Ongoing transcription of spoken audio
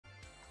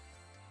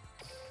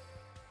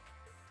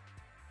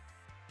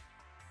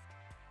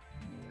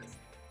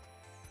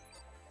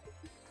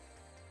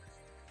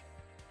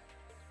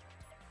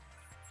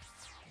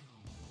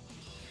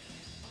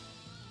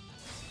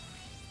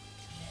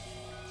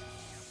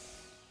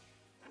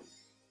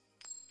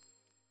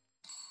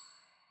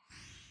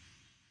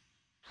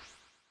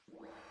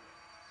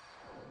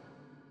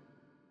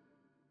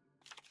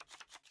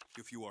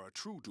If you are a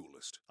true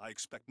duelist, I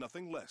expect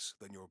nothing less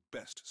than your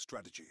best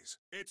strategies.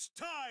 It's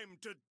time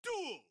to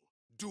duel!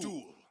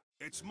 Duel.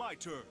 It's my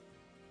turn.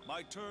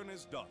 My turn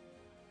is done.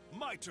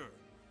 My turn.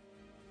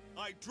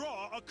 I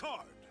draw a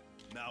card.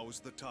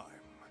 Now's the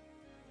time.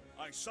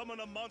 I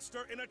summon a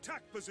monster in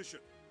attack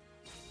position.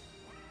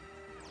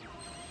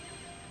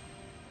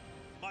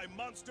 My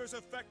monster's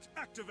effect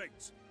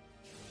activates.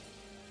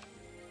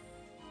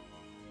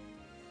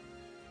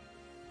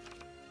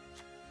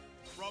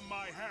 From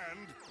my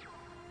hand,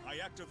 I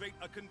activate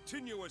a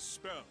continuous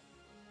spell.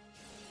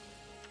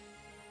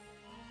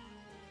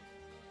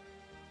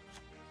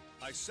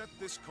 I set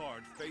this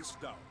card face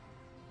down.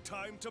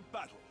 Time to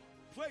battle.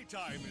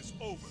 Playtime is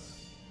over.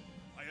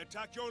 I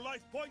attack your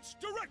life points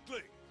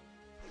directly!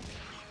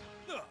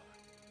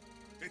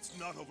 It's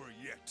not over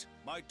yet.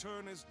 My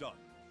turn is done.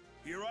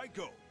 Here I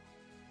go.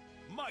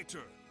 My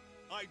turn.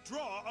 I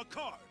draw a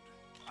card.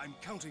 I'm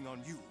counting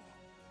on you.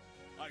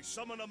 I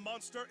summon a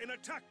monster in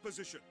attack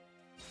position.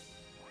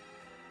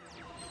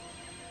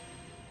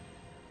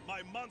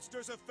 My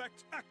monster's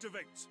effect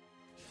activates.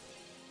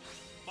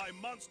 My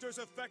monster's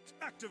effect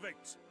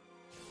activates.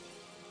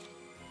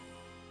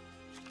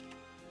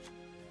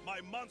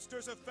 My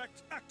monster's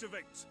effect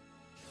activates.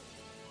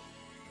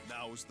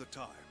 Now's the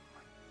time.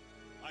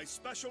 I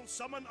special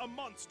summon a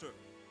monster.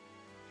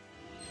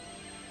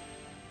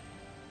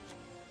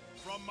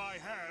 From my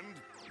hand,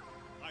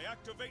 I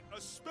activate a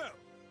spell.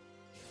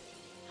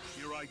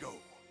 Here I go.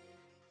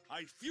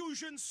 I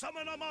fusion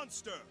summon a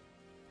monster.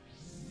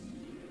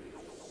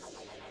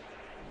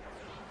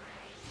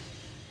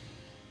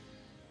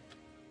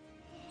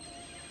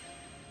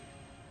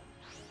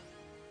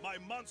 My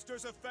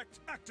monster's effect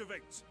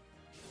activates.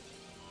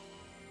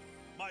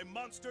 My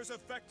monster's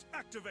effect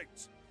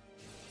activates.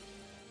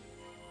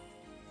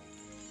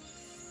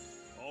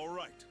 All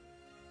right.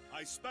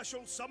 I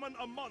special summon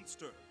a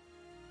monster.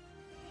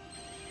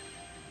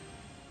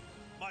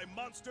 My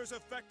monster's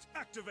effect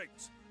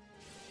activates.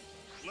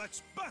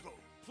 Let's battle!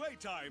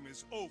 Playtime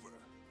is over.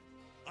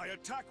 I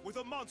attack with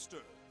a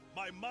monster.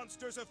 My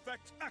monster's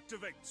effect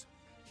activates.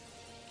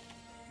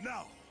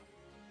 Now,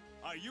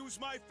 I use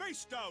my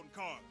face down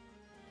card.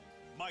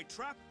 My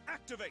trap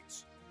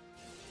activates.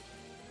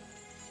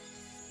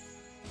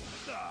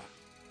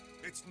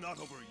 It's not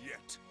over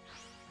yet.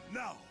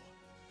 Now,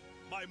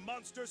 my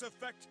monster's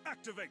effect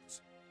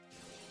activates.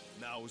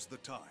 Now's the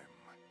time.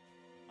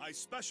 I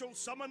special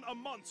summon a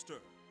monster.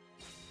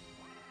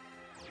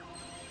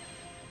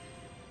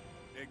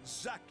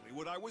 Exactly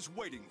what I was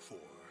waiting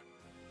for.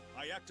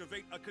 I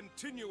activate a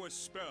continuous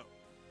spell.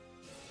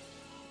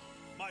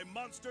 My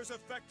monster's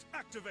effect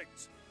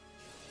activates.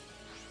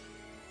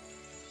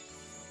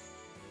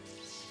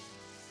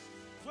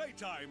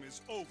 Playtime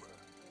is over.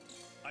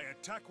 I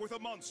attack with a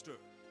monster.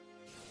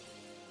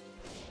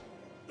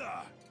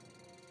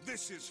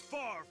 This is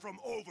far from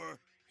over.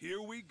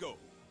 Here we go.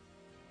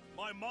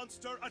 My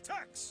monster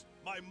attacks.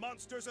 My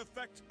monster's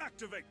effect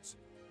activates.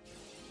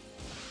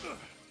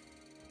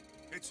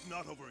 It's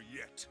not over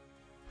yet.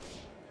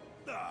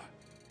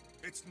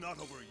 It's not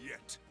over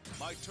yet.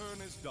 My turn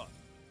is done.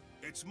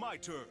 It's my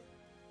turn.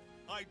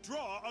 I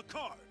draw a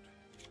card.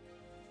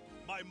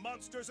 My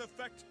monster's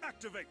effect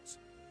activates.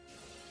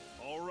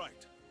 All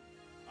right.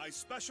 I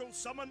special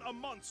summon a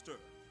monster.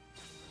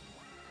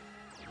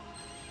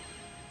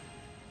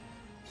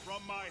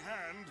 From my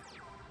hand,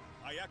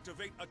 I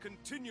activate a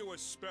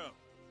continuous spell.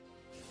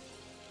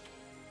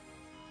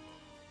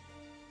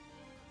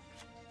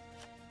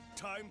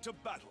 Time to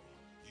battle.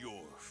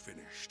 You're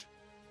finished.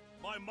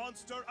 My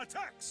monster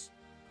attacks.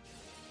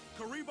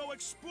 Karibo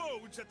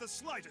explodes at the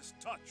slightest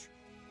touch.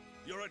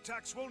 Your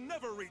attacks will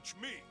never reach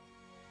me.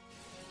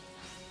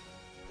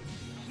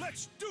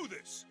 Let's do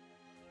this!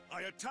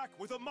 I attack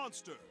with a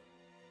monster.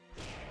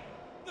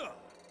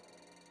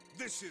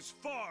 This is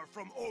far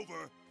from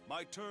over.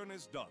 My turn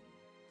is done.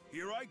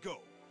 Here I go.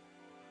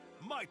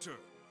 My turn.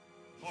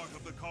 Heart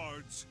of the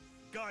cards,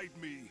 guide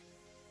me.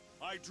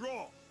 I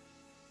draw.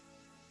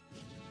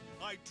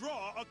 I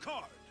draw a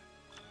card.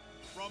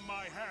 From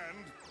my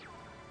hand,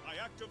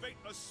 I activate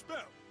a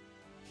spell.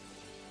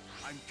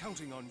 I'm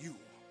counting on you.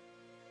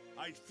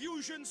 I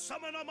fusion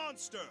summon a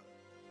monster.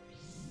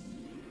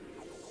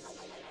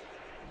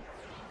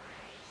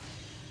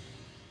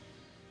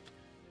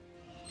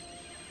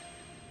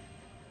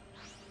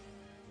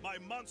 My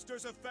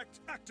monster's effect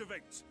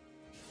activates.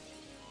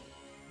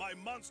 My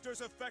monster's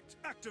effect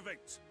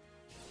activates.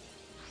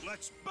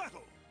 Let's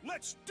battle!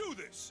 Let's do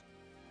this!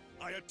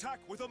 I attack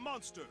with a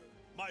monster.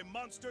 My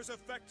monster's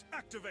effect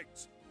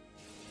activates.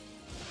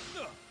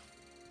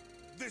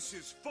 This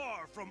is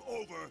far from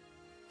over.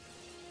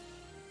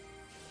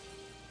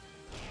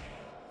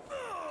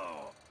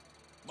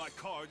 My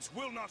cards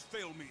will not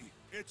fail me.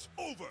 It's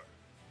over.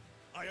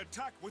 I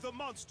attack with a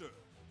monster.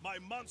 My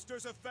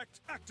monster's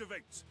effect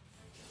activates.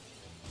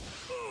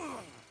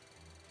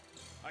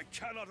 I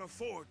cannot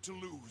afford to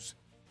lose.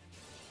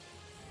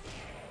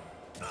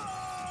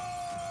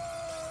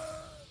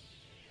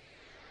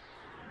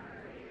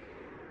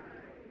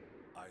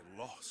 I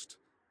lost.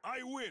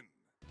 I win.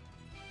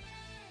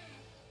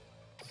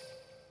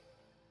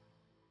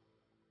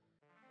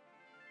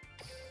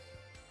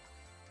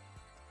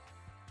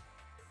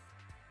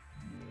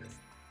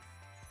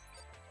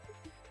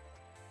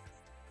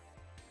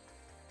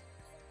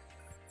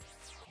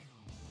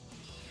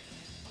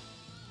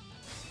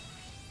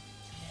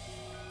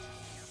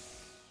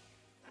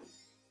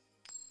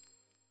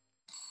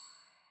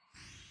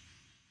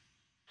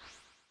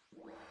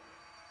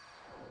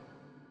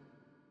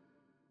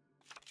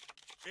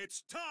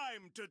 It's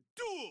time to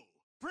duel!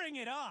 Bring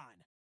it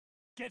on!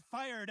 Get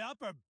fired up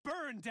or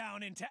burn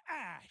down into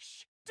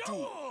ash!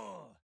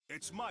 Duel!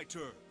 It's my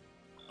turn.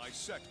 I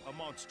set a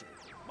monster.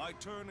 My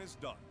turn is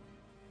done.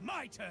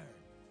 My turn!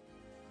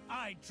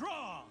 I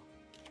draw!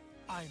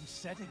 I'm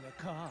setting a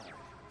card.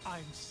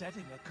 I'm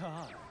setting a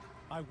card.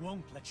 I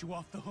won't let you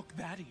off the hook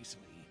that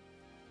easily.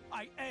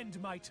 I end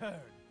my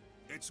turn.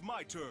 It's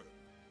my turn.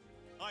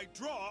 I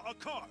draw a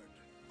card.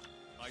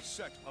 I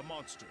set a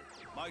monster.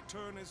 My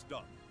turn is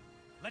done.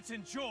 Let's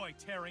enjoy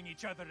tearing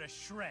each other to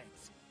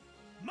shreds.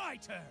 My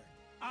turn.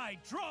 I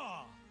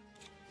draw.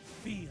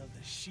 Feel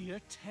the sheer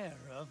terror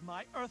of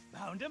my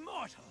earthbound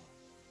immortal.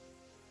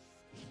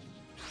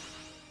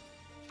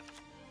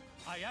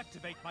 I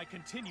activate my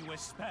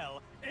continuous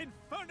spell,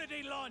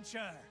 Infernity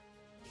Launcher.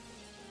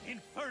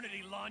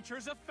 Infernity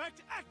Launcher's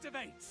effect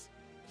activates.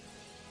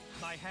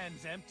 My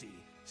hand's empty,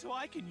 so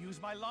I can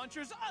use my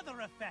launcher's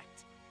other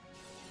effect.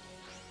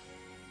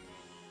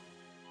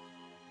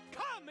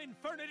 Come,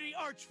 Infernity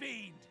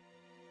Archfiend!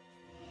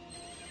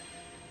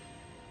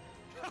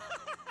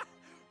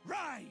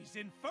 Rise,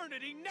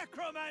 Infernity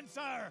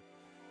Necromancer!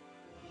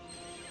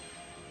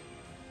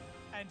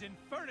 And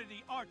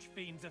Infernity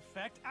Archfiend's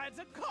effect adds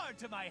a card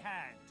to my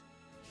hand.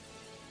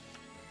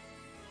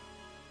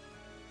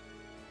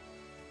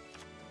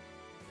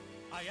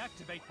 I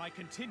activate my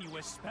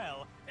continuous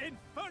spell,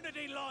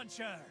 Infernity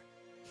Launcher!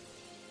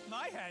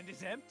 My hand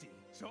is empty,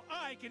 so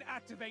I can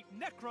activate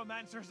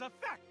Necromancer's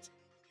effect!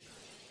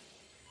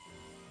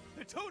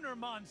 The Tuner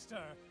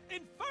Monster,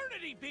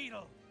 Infernity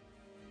Beetle!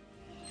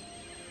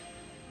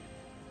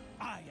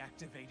 I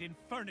activate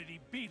Infernity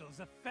Beetle's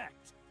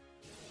effect!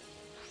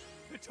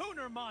 The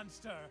Tuner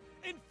Monster,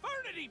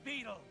 Infernity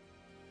Beetle!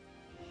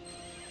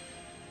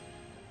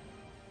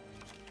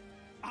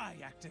 I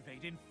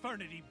activate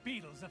Infernity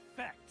Beetle's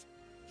effect!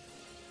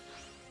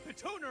 The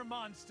Tuner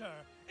Monster,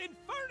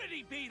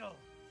 Infernity Beetle!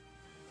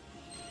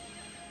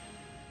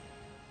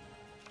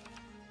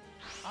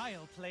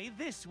 I'll play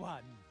this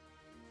one.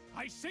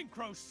 I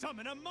synchro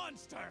summon a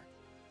monster!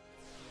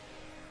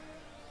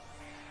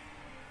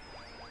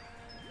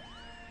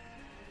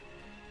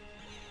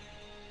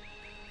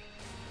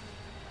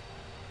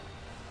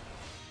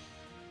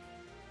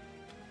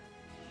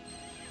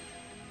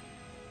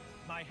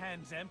 My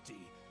hand's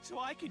empty, so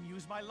I can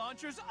use my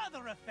launcher's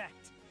other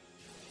effect.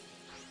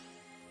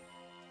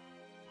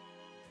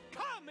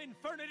 Come,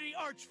 Infernity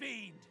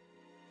Archfiend!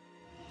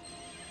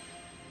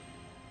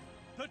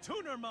 The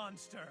Tuner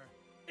Monster,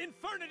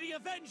 Infernity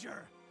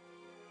Avenger!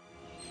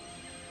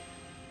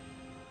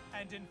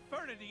 And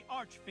Infernity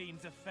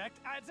Archfiend's effect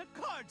adds a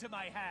card to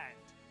my hand.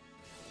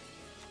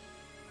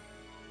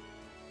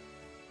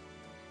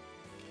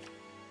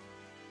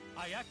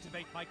 I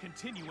activate my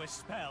continuous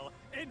spell,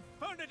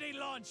 Infernity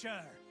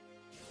Launcher!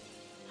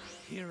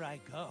 Here I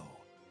go.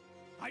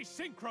 I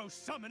synchro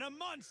summon a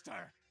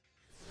monster!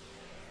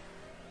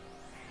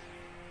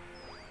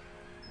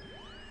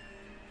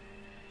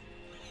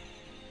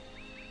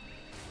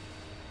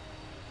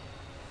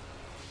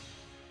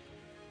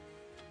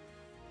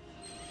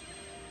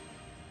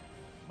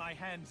 My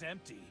hand's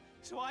empty,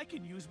 so I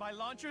can use my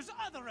launcher's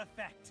other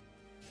effect.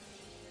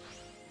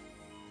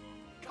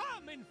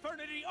 Come,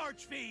 Infernity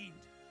Archfiend!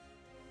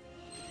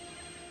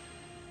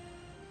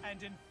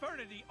 And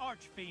Infernity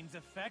Archfiend's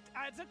effect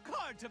adds a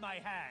card to my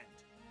hand.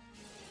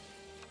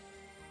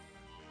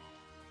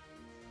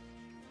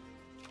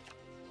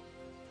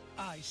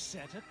 I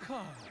set a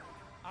card.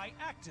 I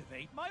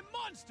activate my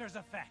monster's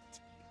effect.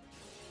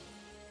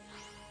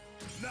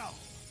 Now,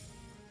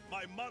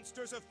 my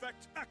monster's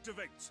effect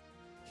activates.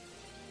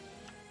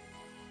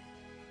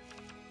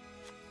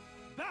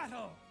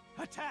 Battle!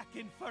 Attack,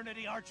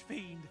 Infernity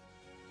Archfiend!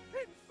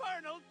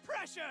 Infernal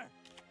pressure!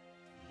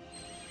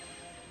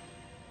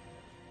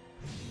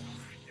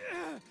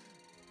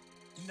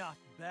 Not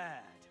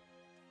bad,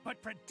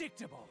 but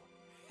predictable.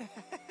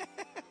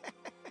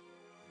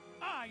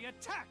 I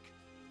attack!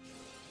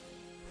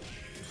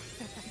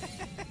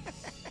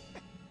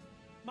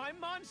 My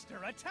monster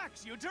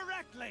attacks you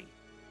directly!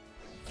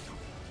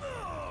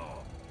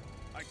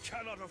 I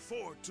cannot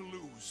afford to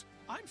lose.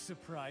 I'm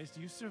surprised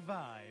you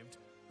survived,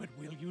 but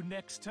will you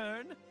next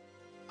turn?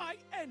 I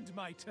end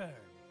my turn.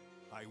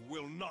 I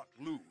will not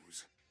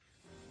lose.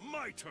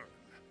 My turn.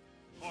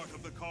 Heart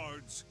of the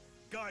cards,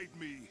 guide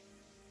me.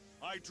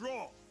 I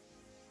draw.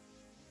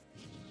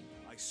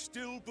 I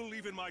still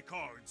believe in my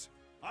cards.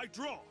 I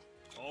draw.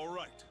 All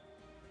right.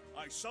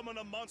 I summon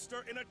a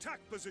monster in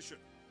attack position.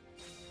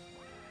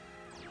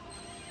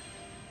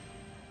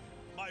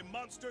 My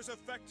monster's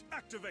effect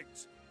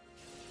activates.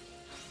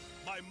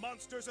 My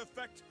monster's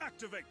effect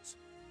activates.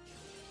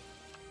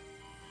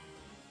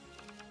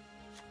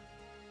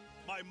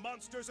 My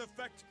monster's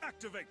effect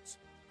activates.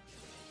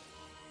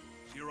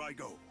 Here I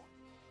go.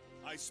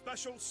 I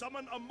special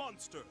summon a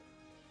monster.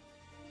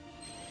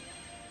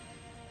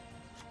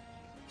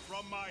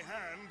 From my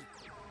hand,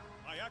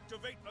 I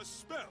activate a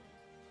spell.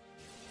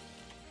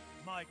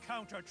 My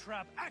counter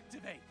trap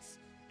activates.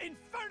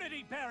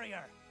 Infernity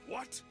Barrier!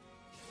 What?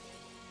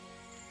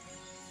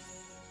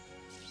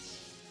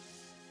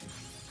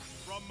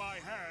 From my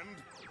hand,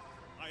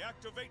 I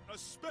activate a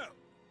spell.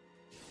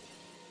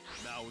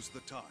 Now's the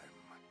time.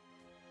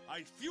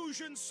 I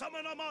fusion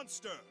summon a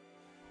monster.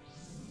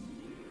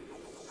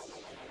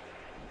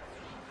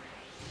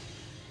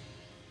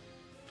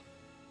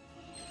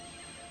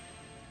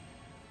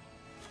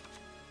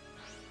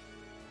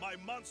 My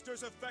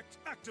monster's effect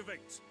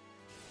activates.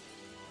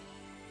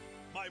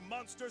 My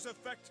monster's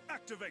effect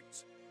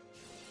activates.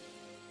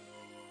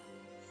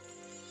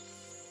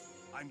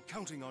 I'm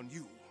counting on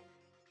you.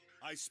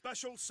 I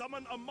special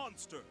summon a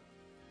monster.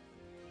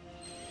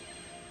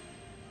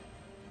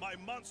 My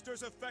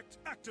monster's effect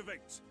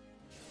activates.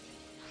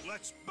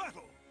 Let's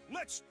battle!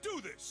 Let's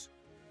do this!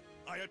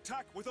 I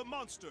attack with a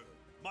monster.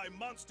 My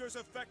monster's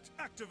effect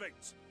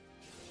activates.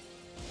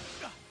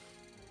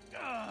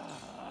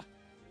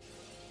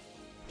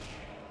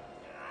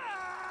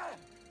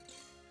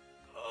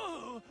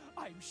 Oh,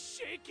 I'm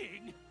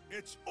shaking!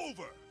 It's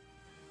over!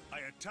 I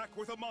attack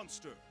with a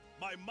monster.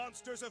 My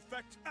monster's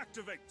effect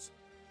activates.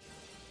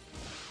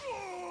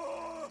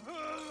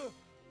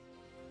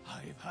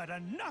 I've had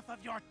enough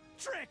of your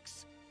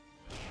tricks!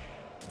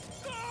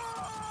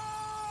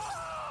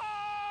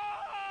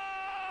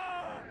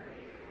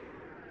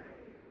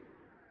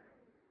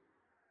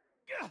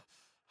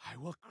 I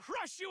will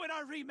crush you in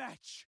our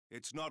rematch!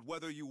 It's not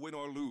whether you win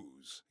or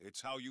lose,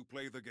 it's how you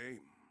play the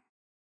game.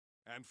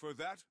 And for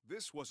that,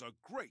 this was a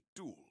great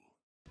duel.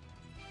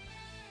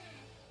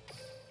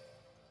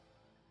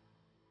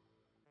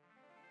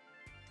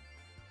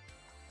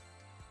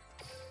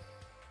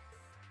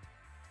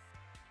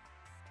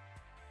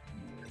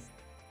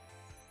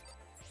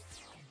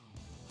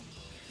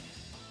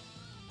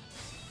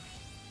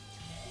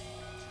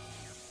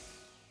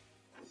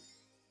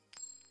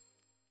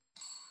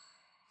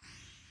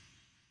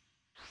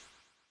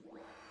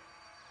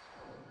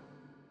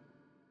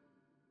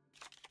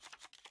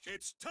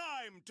 It's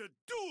time to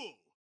duel!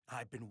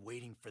 I've been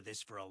waiting for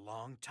this for a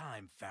long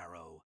time,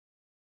 Pharaoh.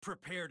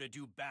 Prepare to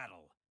do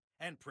battle,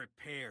 and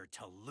prepare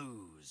to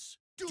lose.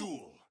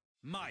 Duel!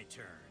 My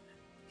turn.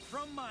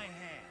 From my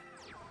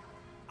hand,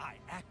 I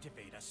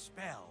activate a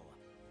spell.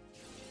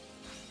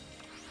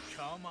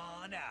 Come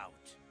on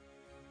out.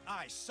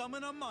 I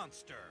summon a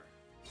monster.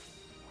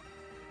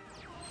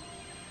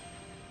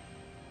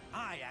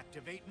 I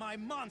activate my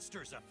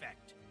monster's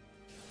effect.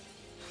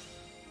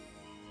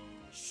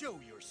 Show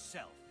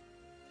yourself.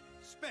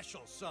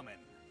 Special summon.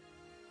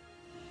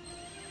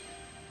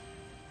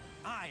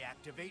 I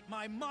activate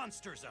my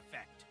monster's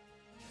effect.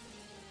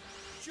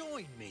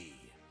 Join me.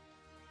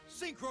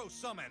 Synchro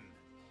summon.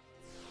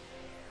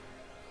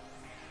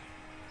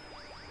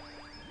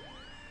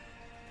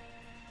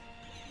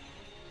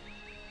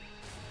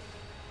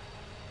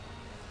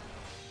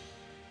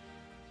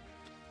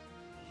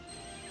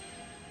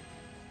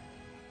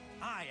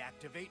 I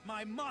activate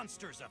my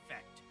monster's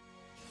effect.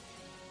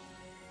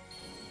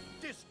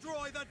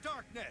 Destroy the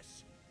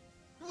darkness!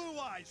 Blue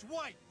Eyes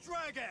White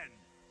Dragon!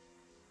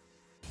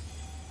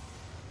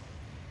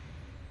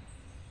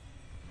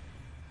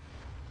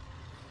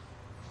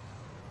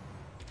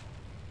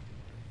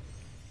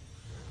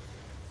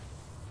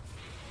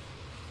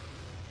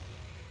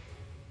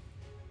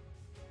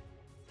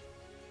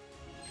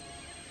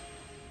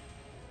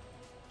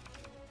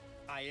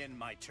 I end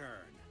my turn.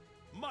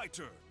 My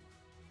turn.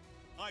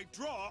 I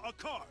draw a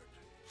card.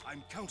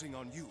 I'm counting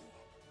on you.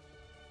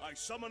 I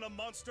summon a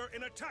monster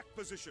in attack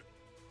position.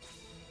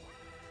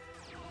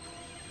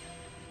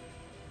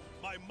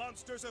 My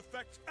monster's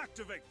effect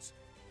activates.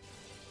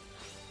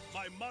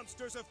 My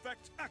monster's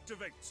effect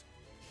activates.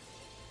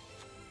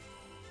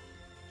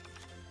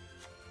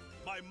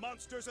 My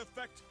monster's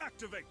effect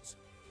activates.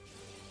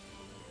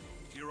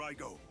 Here I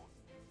go.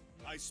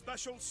 I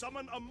special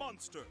summon a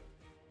monster.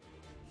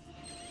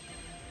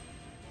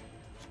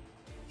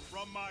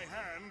 From my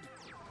hand,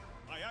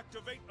 I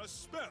activate a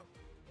spell.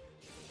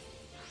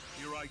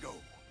 Here I go.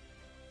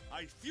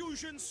 I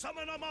fusion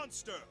summon a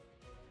monster.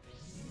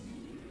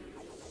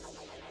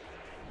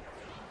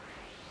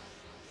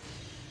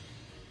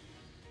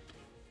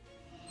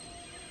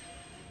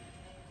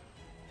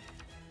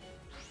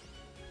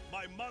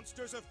 My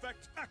monster's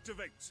effect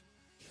activates.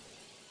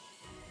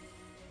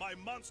 My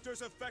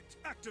monster's effect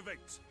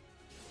activates.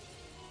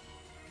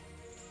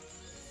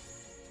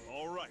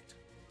 All right.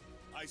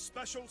 I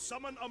special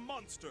summon a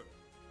monster.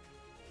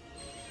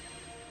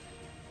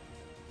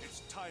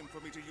 It's time for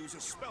me to use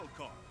a spell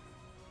card.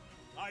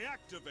 I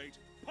activate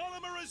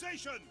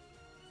Polymerization!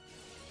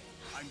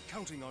 I'm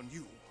counting on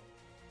you.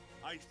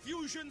 I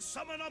fusion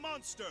summon a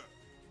monster!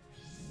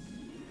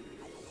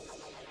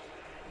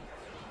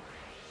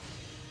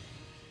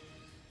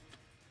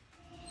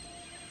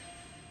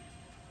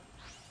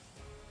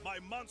 My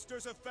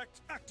monster's effect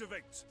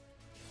activates.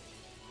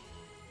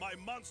 My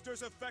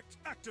monster's effect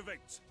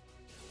activates.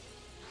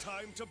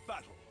 Time to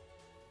battle.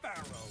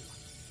 Pharaoh!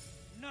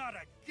 Not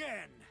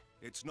again!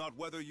 It's not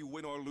whether you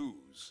win or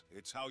lose,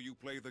 it's how you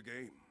play the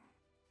game.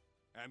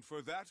 And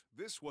for that,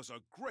 this was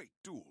a great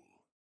duel.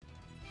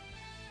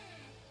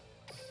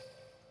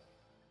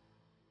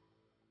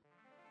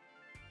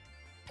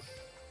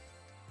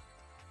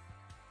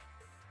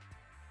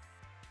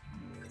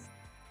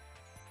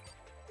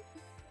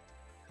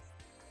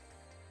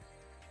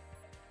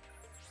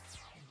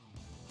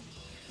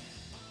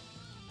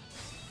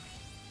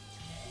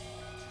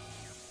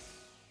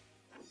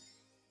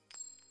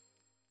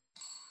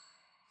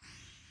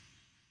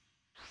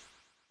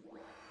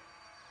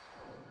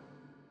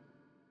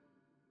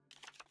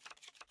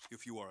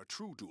 If you are a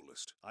true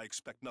duelist, I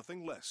expect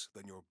nothing less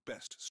than your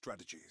best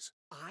strategies.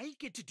 I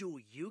get to do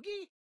a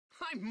Yugi?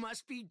 I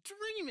must be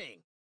dreaming!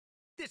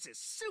 This is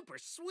super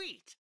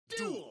sweet!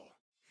 Duel!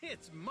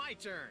 It's my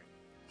turn!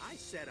 I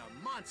said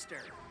a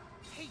monster!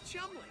 Hey,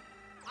 Chumley,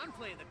 I'm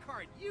playing the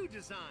card you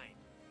designed!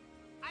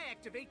 I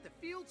activate the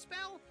field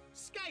spell,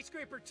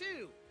 Skyscraper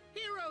 2,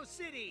 Hero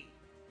City!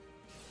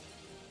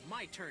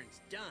 My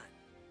turn's done.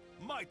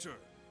 My turn.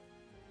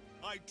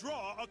 I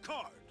draw a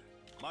card.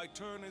 My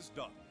turn is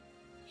done.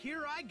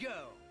 Here I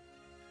go.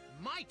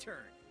 My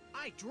turn.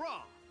 I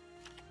draw.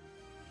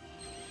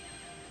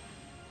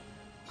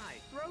 I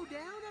throw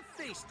down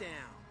a face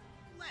down.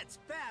 Let's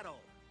battle.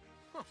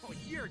 Oh,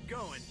 you're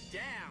going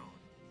down.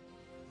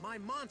 My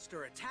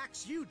monster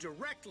attacks you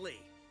directly.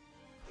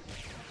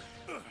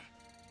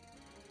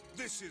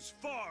 This is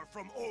far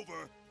from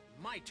over.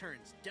 My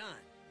turn's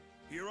done.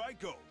 Here I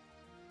go.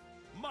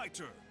 My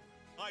turn.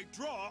 I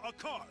draw a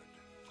card.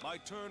 My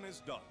turn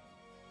is done.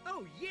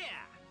 Oh,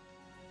 yeah.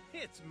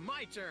 It's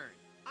my turn.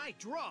 I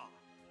draw.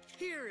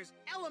 Here's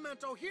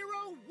Elemental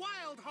Hero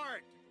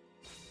Wildheart.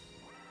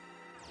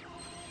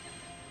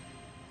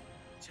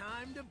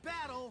 Time to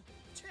battle.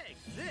 Take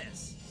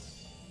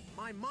this.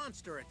 My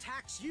monster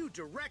attacks you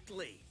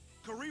directly.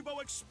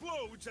 Karibo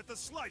explodes at the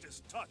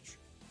slightest touch.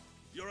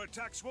 Your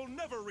attacks will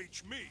never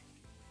reach me.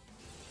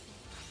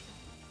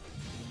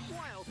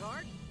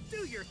 Wildheart,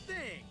 do your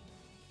thing.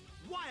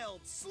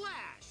 Wild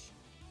Slash.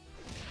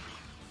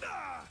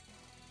 Ah!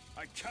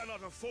 I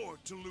cannot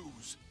afford to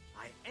lose.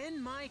 I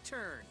end my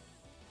turn.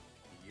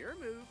 Your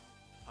move.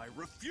 I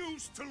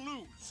refuse to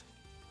lose.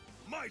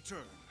 My turn.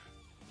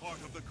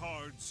 Heart of the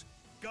cards,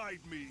 guide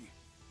me.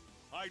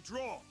 I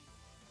draw.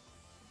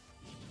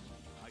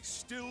 I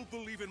still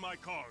believe in my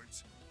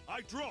cards.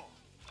 I draw.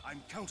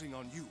 I'm counting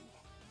on you.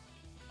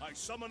 I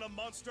summon a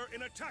monster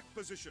in attack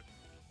position.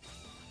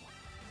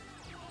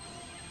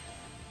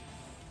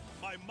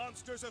 My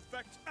monster's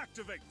effect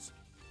activates.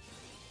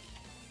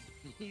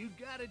 You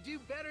gotta do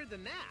better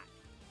than that.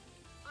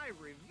 I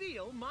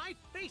reveal my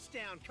face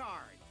down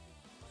card.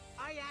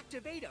 I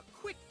activate a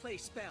quick play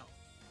spell.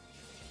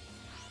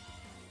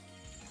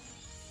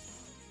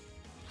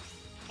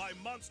 My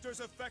monster's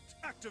effect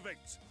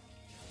activates.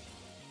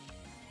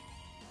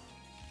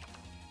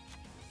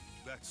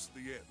 That's the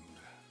end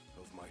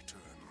of my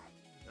turn.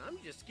 I'm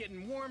just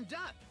getting warmed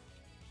up.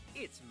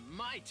 It's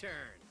my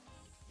turn.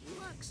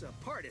 Luck's a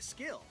part of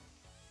skill.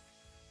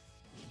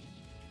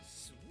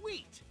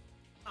 Sweet!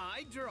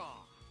 I draw.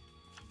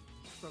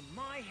 From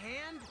my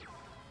hand,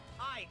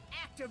 I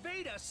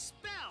activate a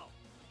spell.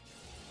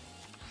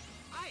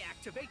 I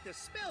activate the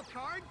spell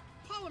card,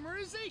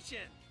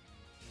 Polymerization.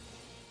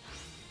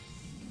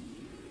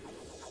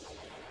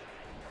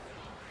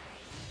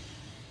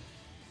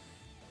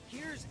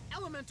 Here's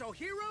Elemental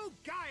Hero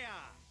Gaia.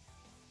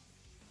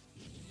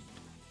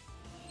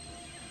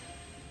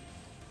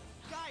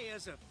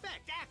 Gaia's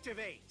effect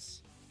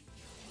activates.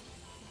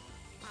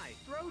 I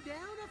throw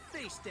down a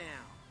face down.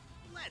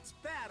 Let's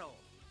battle.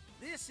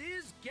 This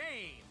is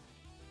game.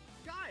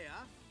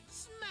 Gaia,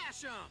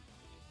 smash 'em.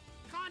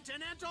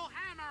 Continental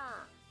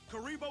Hammer.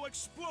 Karibo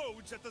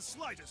explodes at the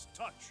slightest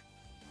touch.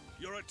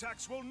 Your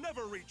attacks will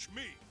never reach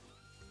me.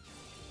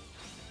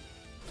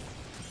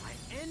 I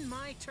end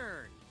my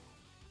turn.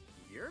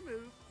 Your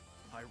move.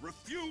 I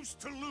refuse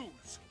to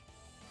lose.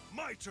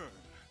 My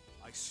turn.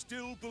 I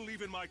still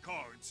believe in my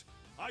cards.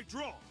 I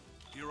draw.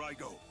 Here I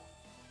go.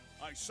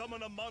 I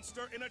summon a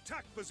monster in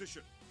attack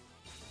position.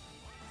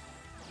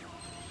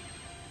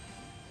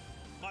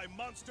 My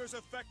monster's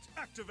effect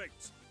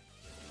activates.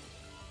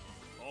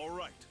 All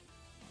right.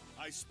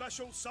 I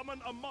special summon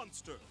a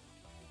monster.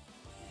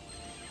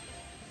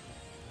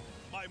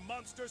 My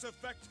monster's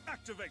effect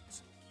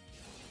activates.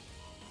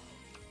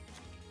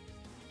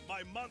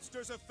 My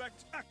monster's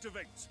effect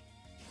activates.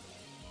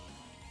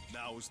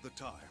 Now's the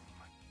time.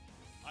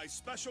 I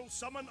special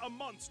summon a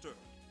monster.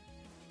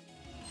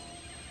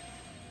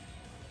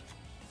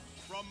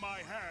 From my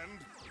hand,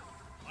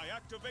 I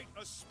activate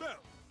a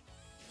spell.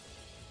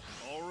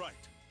 All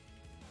right.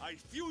 I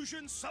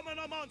fusion summon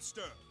a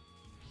monster.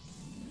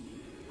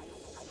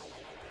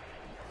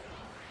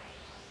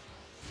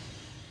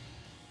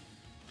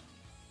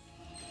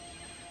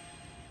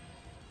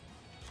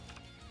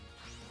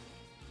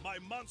 My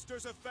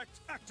monster's effect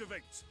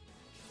activates.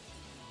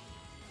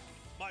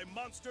 My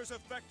monster's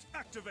effect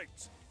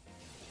activates.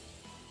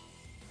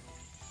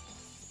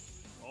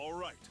 All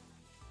right.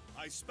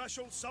 I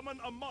special summon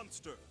a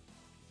monster.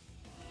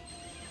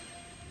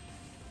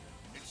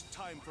 It's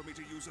time for me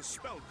to use a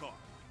spell card.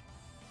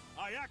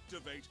 I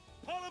activate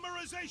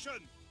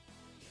Polymerization.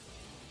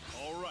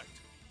 All right.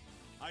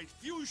 I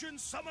fusion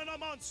summon a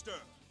monster.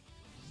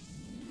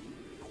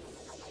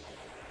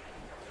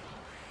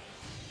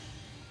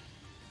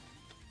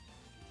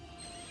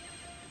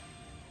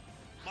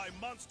 My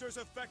monster's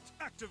effect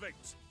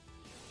activates.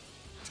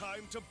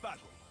 Time to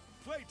battle.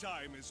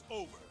 Playtime is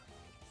over.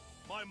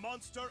 My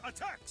monster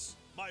attacks.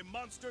 My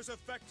monster's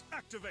effect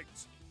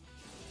activates.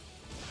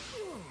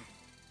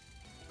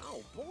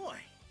 Oh boy.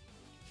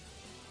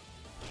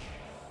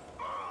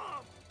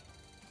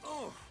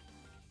 Oh,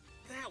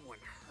 that one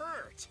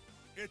hurt.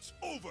 It's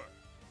over!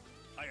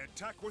 I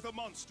attack with a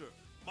monster.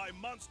 My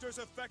monster's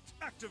effect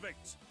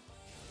activates.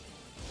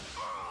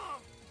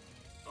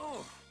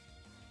 Oh,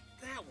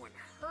 that one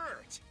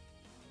hurt.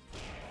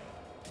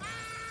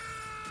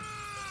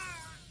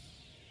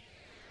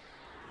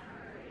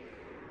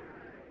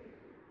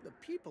 The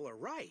people are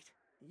right.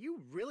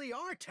 You really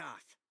are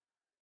tough.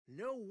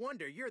 No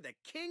wonder you're the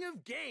king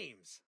of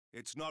games.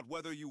 It's not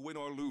whether you win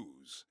or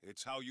lose,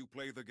 it's how you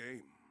play the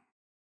game.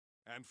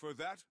 And for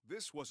that,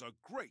 this was a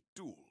great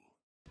duel.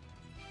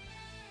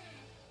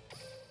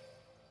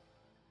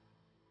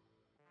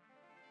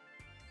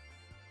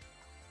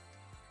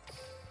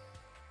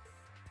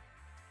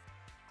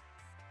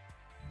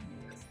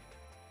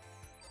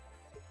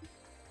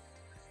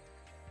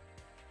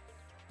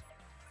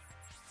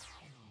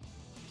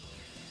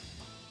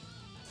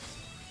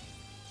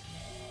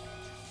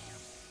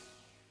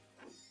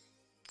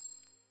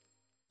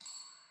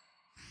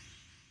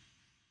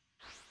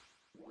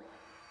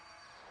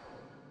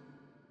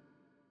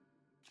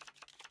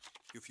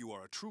 If you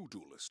are a true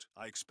duelist,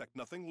 I expect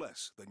nothing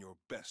less than your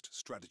best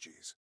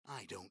strategies.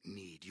 I don't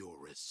need your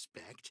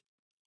respect.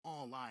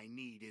 All I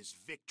need is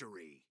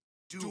victory.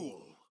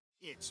 Duel.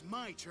 It's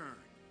my turn.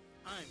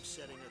 I'm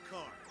setting a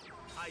card.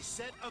 I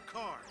set a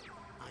card.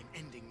 I'm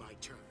ending my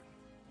turn.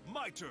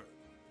 My turn.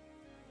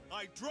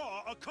 I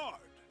draw a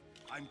card.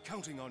 I'm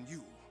counting on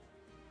you.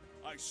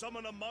 I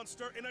summon a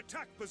monster in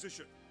attack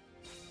position.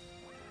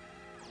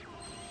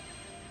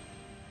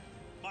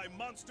 My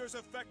monster's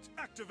effect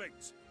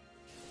activates.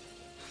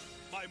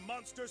 My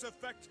monster's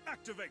effect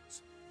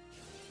activates.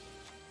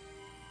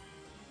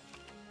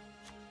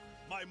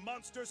 My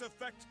monster's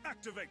effect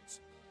activates.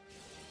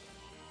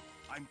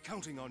 I'm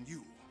counting on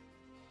you.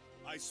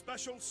 I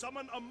special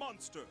summon a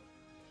monster.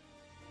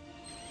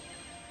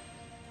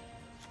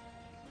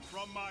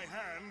 From my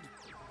hand,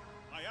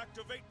 I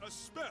activate a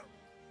spell.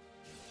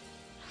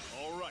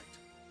 All right.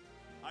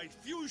 I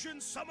fusion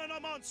summon a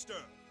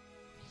monster.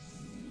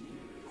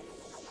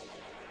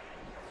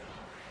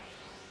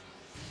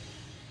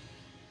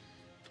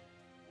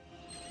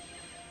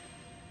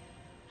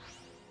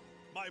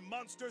 My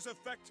monster's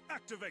effect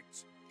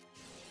activates.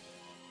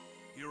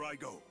 Here I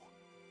go.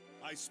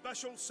 I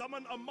special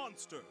summon a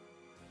monster.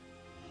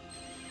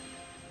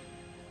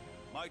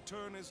 My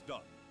turn is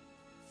done.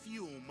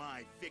 Fuel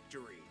my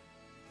victory.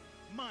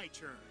 My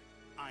turn.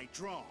 I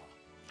draw.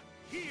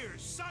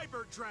 Here's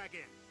Cyber Dragon!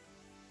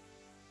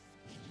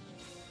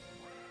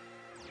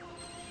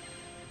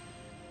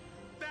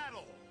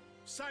 Battle!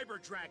 Cyber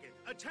Dragon,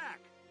 attack!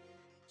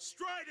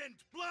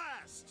 Strident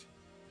Blast!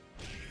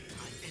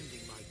 I'm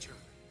ending my turn.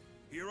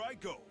 Here I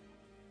go.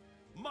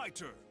 My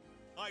turn.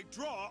 I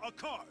draw a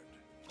card.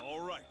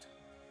 All right.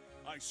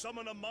 I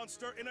summon a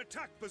monster in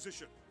attack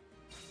position.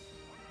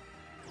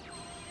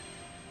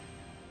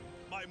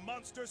 My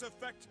monster's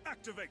effect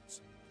activates.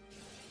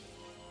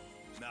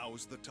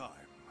 Now's the time.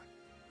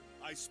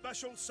 I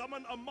special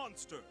summon a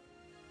monster.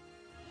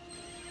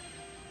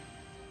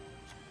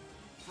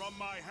 From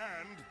my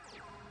hand,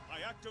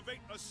 I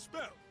activate a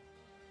spell.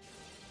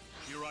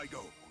 Here I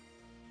go.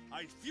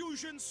 I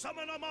fusion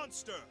summon a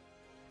monster.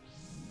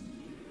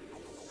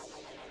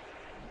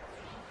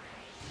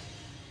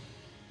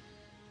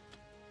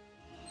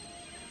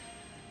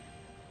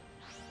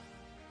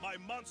 My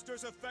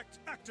monster's effect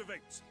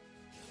activates.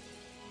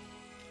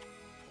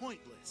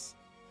 Pointless.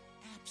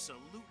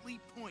 Absolutely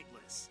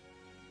pointless.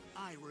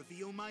 I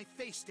reveal my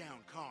face down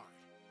card.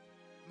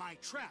 My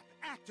trap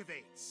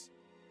activates.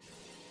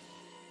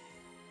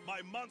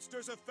 My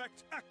monster's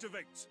effect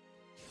activates.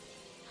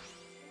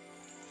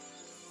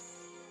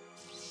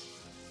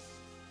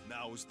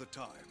 Now's the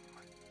time.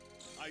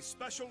 I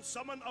special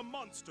summon a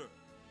monster.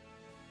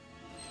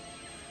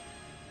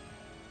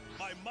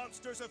 My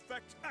monster's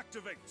effect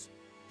activates.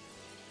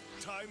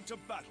 Time to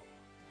battle.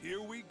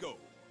 Here we go.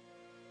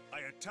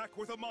 I attack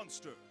with a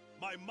monster.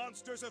 My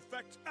monster's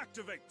effect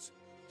activates.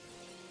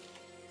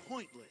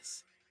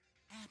 Pointless.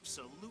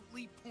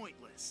 Absolutely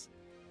pointless.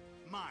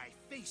 My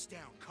face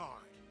down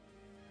card.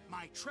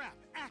 My trap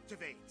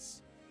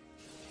activates.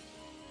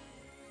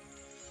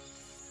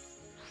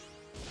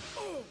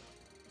 Oh!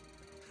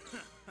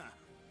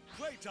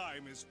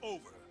 Playtime is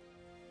over.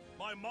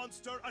 My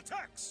monster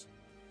attacks.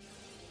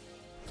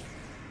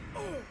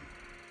 Oh!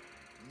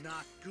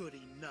 Not good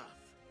enough.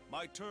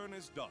 My turn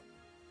is done.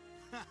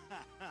 Ha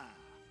ha ha.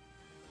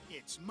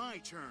 It's my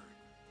turn.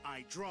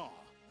 I draw.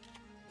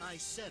 I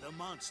set a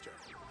monster.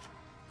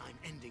 I'm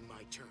ending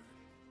my turn.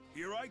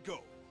 Here I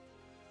go.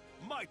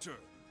 My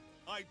turn.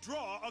 I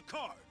draw a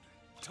card.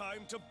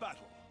 Time to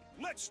battle.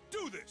 Let's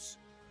do this.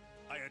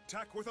 I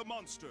attack with a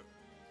monster.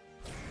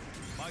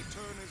 My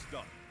turn is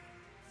done.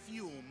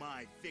 Fuel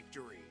my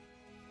victory.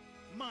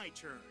 My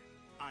turn.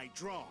 I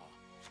draw.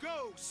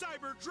 Go,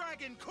 Cyber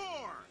Dragon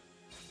Core!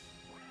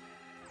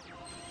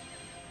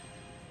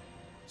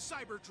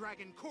 Cyber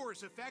Dragon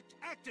Core's effect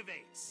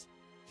activates.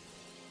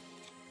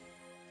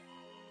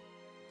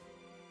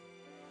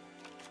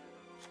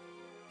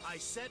 I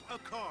set a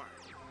card.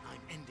 I'm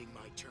ending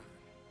my turn.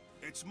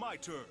 It's my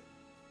turn.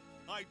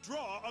 I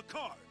draw a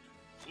card.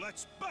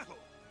 Let's battle.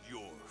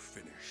 You're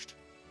finished.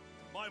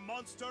 My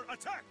monster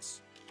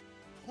attacks.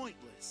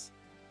 Pointless.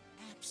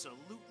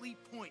 Absolutely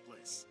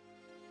pointless.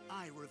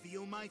 I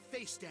reveal my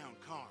face-down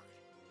card.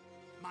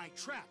 My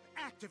trap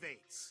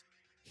activates.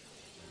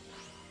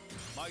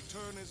 My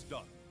turn is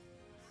done.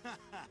 Ha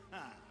ha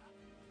ha.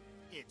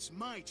 It's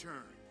my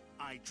turn.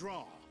 I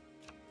draw.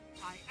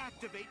 I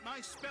activate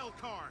my spell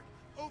card.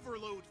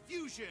 Overload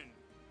Fusion.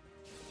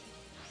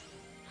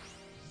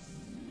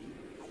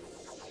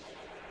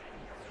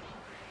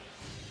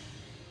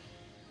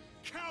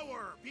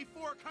 Cower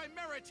before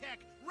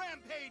Chimeratech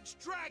Rampage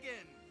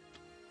Dragon!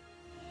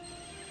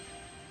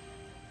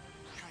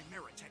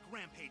 Chimeratech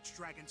Rampage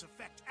Dragon's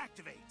effect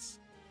activates.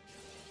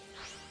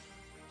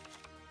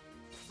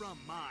 From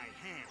my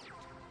hand,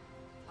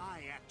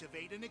 I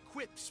activate an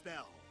equip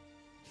spell.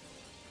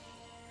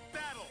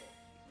 Battle!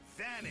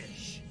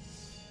 Vanish!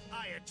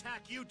 I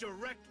attack you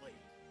directly.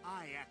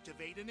 I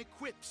activate an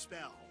equip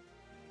spell.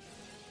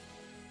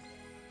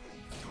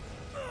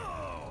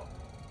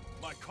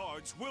 My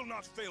cards will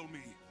not fail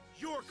me.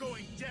 You're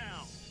going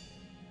down!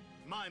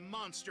 My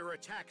monster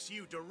attacks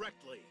you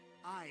directly.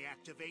 I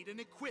activate an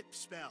equip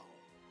spell.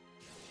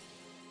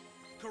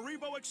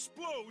 Karibo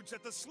explodes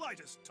at the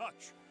slightest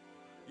touch.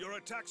 Your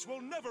attacks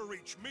will never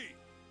reach me.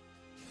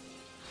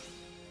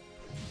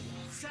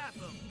 Zap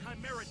him,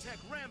 Chimeratech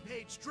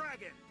Rampage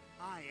Dragon!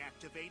 I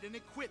activate an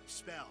equip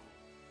spell.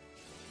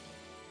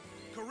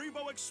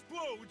 Karibo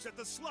explodes at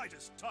the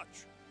slightest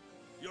touch.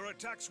 Your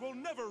attacks will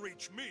never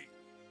reach me.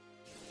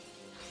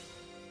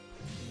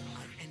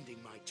 I'm ending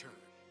my turn.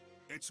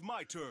 It's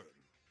my turn.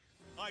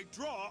 I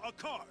draw a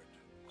card.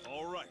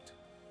 All right.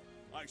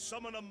 I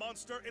summon a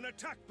monster in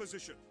attack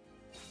position.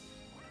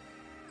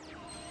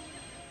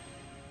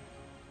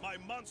 My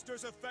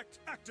monster's effect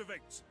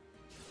activates.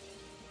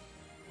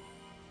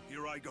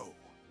 Here I go.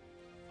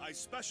 I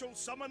special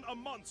summon a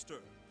monster.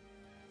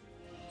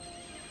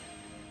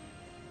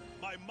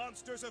 My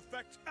monster's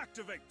effect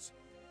activates.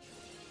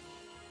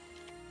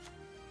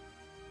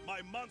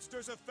 My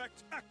monster's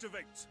effect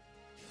activates.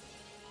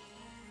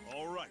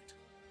 All right.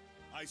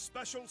 I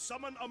special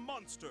summon a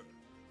monster.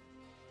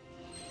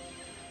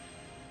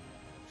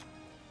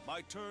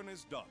 My turn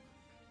is done.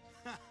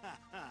 Ha ha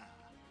ha.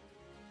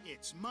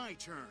 It's my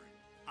turn.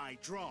 I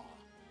draw.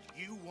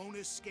 You won't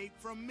escape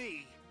from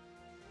me.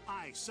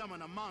 I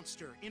summon a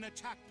monster in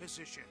attack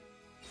position.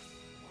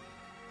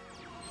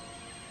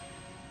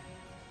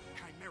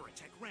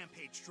 Chimeratech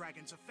Rampage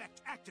Dragon's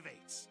effect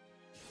activates.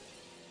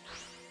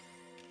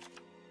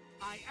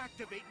 I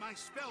activate my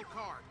spell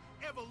card,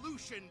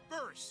 Evolution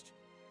Burst.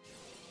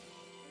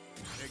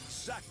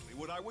 Exactly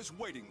what I was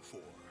waiting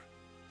for.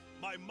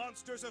 My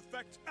monster's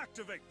effect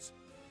activates.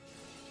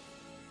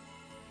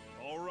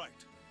 All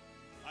right.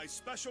 I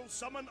special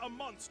summon a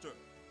monster.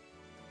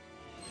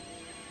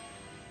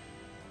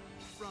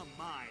 From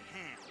my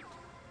hand,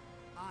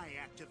 I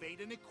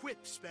activate an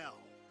equip spell.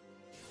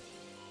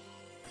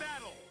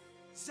 Battle!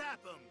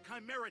 Zap him,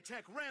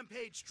 Chimeratech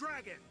Rampage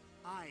Dragon!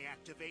 I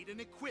activate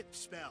an equip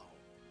spell.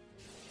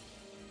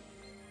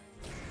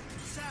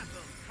 Zap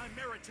him,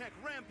 Chimeratech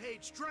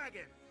Rampage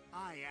Dragon!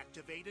 I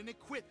activate an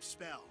equip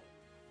spell.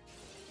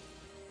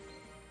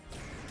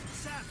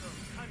 Zap him,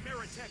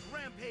 Chimeratech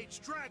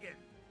Rampage Dragon!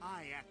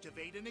 I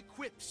activate an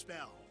equip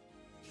spell.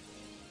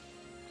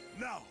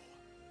 Now,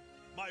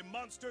 my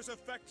monster's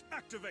effect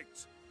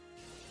activates.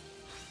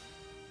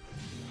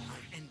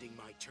 I'm ending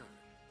my turn.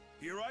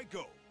 Here I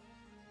go.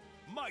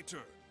 My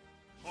turn.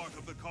 Heart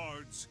of the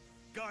cards,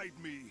 guide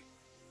me.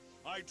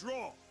 I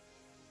draw.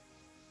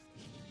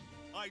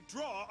 I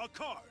draw a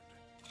card.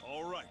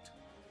 All right.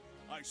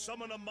 I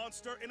summon a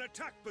monster in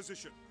attack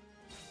position.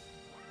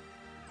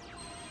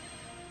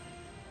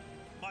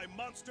 My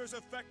monster's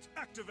effect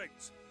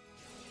activates.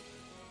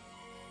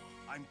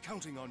 I'm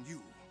counting on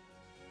you.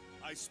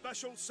 I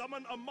special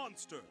summon a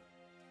monster.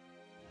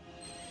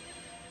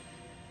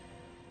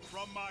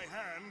 From my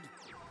hand,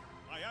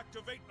 I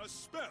activate a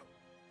spell.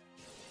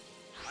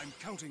 I'm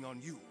counting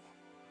on you.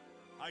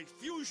 I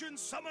fusion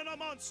summon a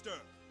monster.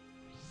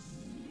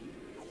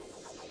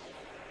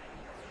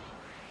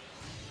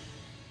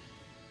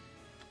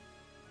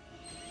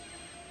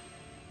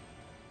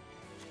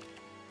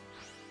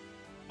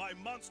 My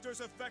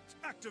monster's effect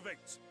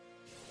activates.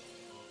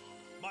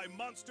 My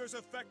monster's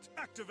effect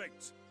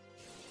activates.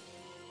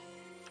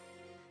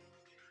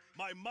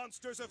 My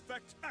monster's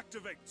effect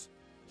activates.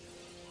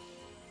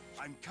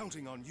 I'm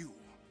counting on you.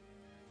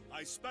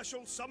 I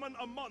special summon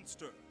a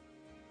monster.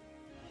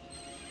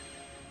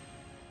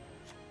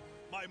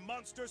 My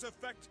monster's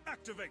effect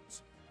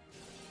activates.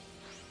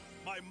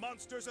 My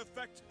monster's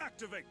effect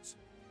activates.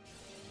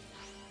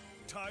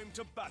 Time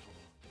to battle.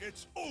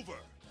 It's over.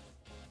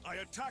 I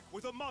attack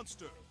with a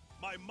monster.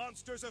 My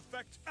monster's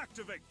effect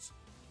activates.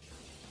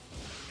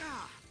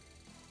 Ah!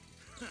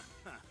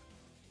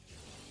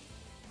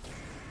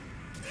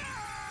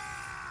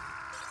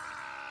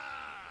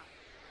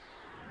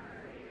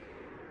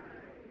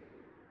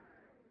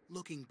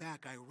 Looking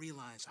back, I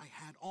realize I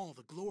had all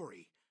the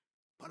glory,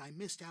 but I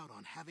missed out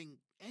on having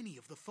any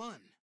of the fun.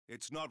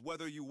 It's not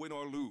whether you win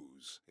or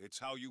lose, it's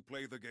how you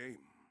play the game.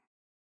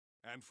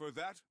 And for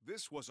that,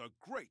 this was a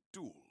great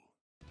duel.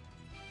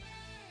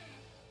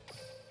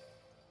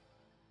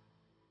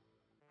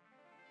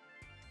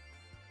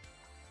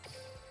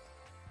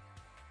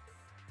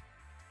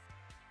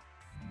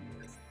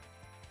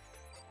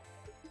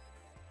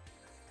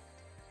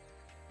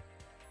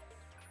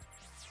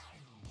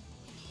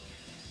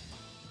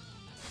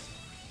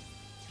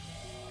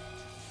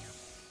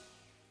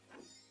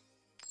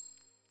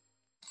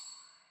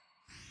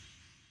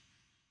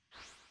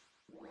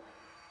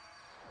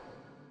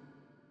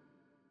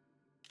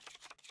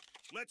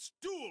 Let's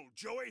duel,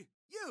 Joey!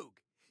 Yug,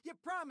 you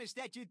promised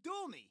that you'd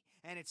duel me,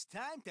 and it's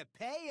time to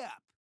pay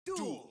up.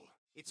 Duel!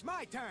 It's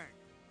my turn.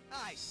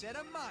 I set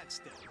a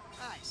monster.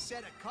 I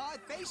set a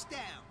card face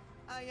down.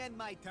 I end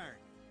my turn.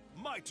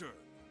 My turn.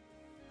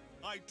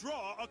 I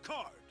draw a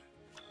card.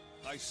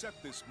 I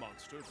set this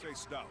monster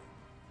face down.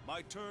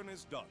 My turn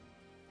is done.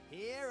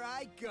 Here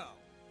I go.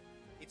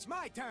 It's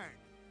my turn.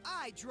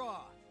 I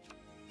draw.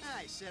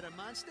 I set a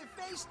monster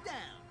face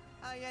down.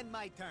 I end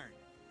my turn.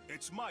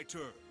 It's my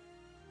turn.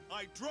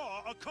 I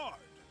draw a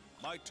card.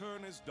 My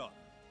turn is done.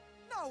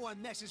 No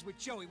one messes with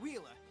Joey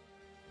Wheeler.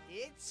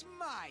 It's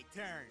my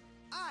turn.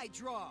 I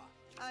draw.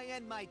 I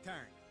end my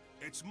turn.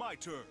 It's my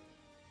turn.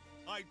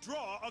 I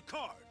draw a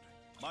card.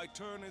 My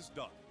turn is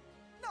done.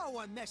 No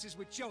one messes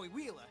with Joey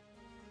Wheeler.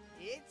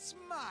 It's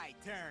my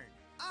turn.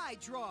 I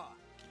draw.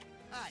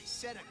 I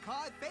set a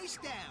card face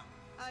down.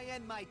 I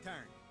end my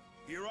turn.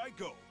 Here I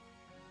go.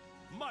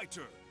 My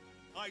turn.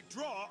 I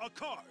draw a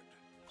card.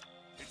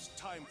 It's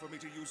time for me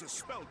to use a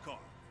spell card.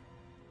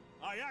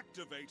 I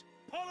activate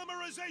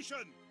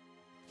Polymerization!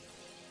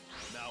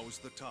 Now's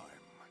the time.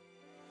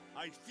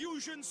 I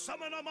fusion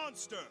summon a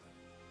monster!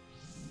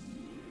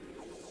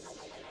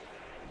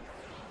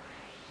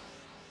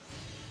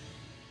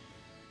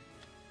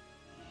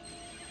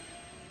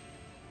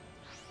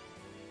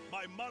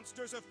 My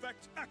monster's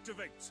effect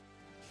activates!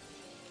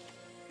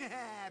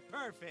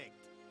 Perfect.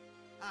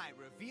 I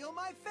reveal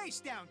my face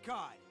down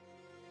card.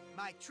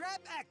 My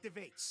trap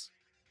activates.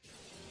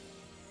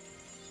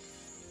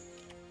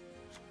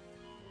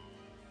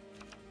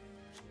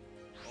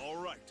 All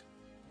right.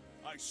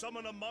 I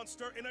summon a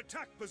monster in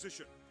attack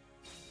position.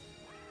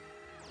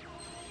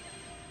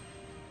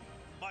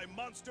 My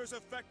monster's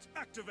effect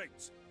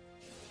activates.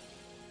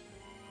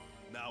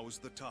 Now's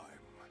the time.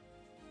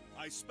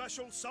 I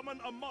special summon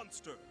a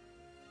monster.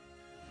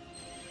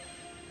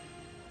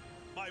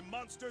 My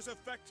monster's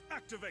effect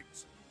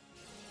activates.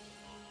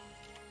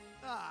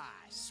 Ah,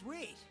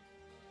 sweet.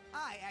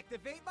 I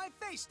activate my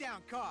face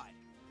down card.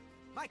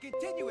 My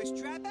continuous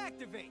trap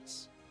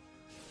activates.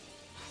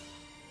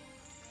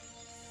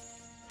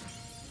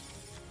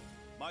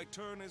 My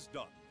turn is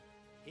done.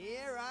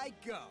 Here I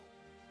go.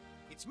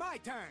 It's my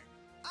turn.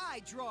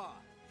 I draw.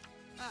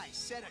 I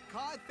set a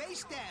card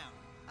face down.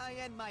 I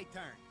end my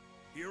turn.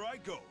 Here I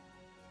go.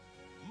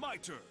 My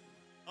turn.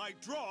 I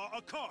draw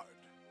a card.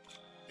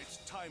 It's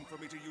time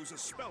for me to use a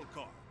spell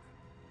card.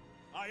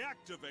 I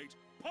activate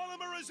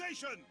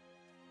Polymerization!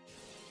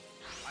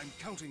 I'm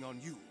counting on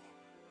you.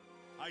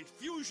 I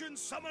fusion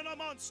summon a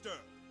monster!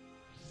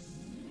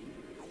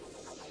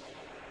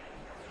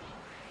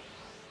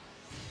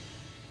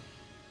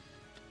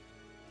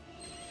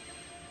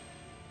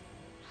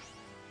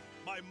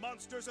 My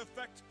monster's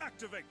effect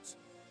activates!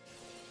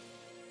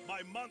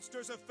 My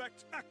monster's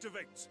effect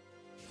activates!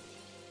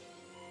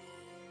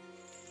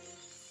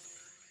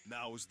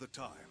 Now's the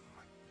time.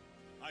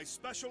 I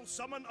special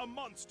summon a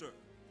monster!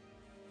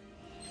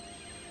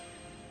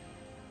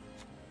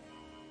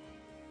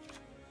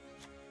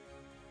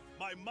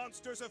 My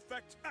monster's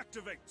effect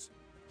activates!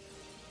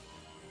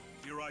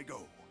 Here I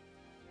go.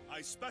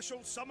 I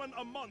special summon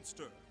a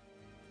monster!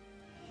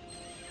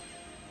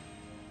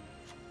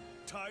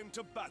 Time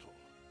to battle.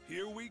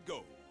 Here we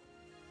go.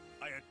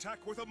 I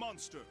attack with a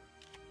monster.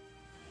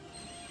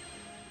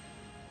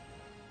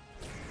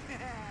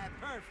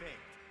 Perfect.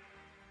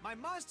 My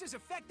monster's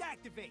effect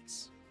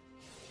activates.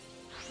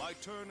 My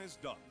turn is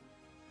done.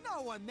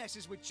 No one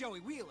messes with Joey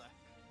Wheeler.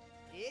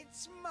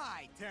 It's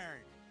my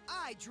turn.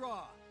 I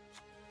draw.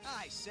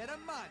 I set a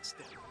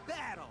monster.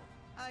 Battle.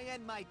 I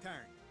end my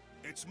turn.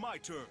 It's my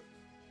turn.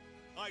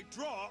 I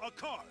draw a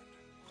card.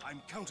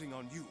 I'm counting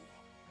on you.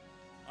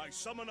 I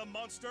summon a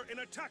monster in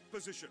attack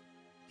position.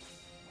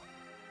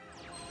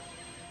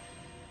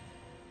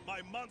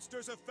 My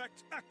monster's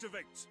effect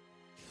activates.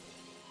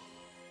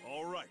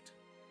 All right.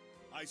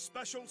 I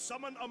special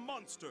summon a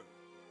monster.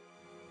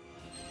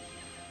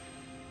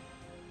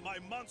 My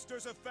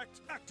monster's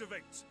effect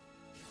activates.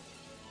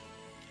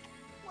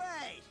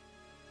 Wait!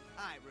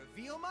 I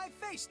reveal my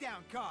face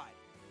down card.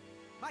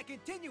 My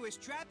continuous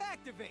trap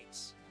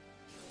activates.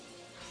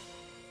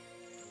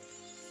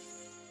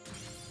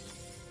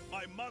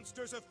 My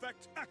monster's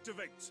effect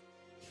activates.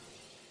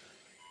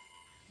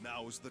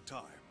 Now's the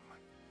time.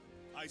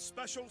 I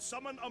special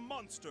summon a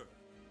monster.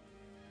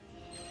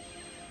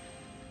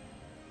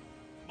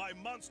 My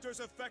monster's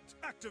effect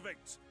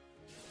activates.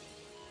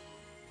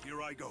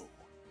 Here I go.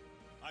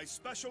 I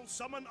special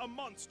summon a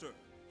monster.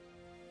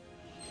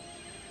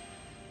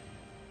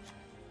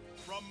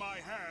 From my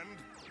hand,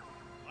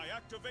 I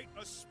activate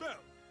a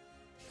spell.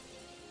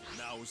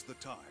 Now's the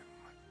time.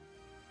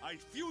 I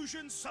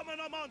fusion summon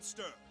a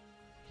monster.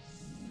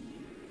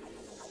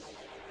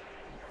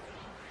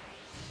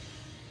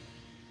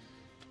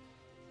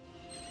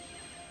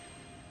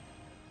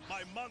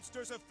 My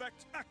monster's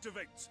effect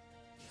activates.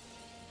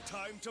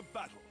 Time to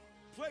battle.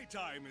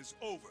 Playtime is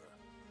over.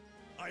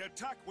 I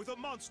attack with a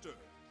monster.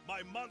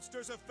 My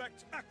monster's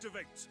effect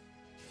activates.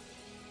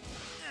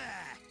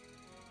 Ah,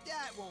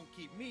 that won't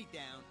keep me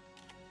down.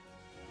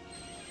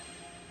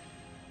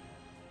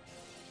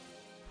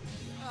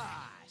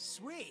 Ah,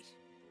 sweet.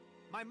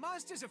 My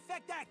monster's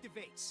effect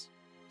activates.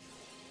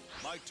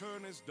 My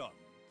turn is done.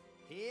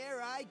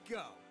 Here I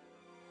go.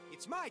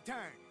 It's my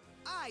turn.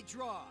 I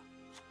draw.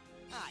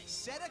 I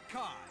set a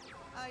card.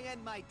 I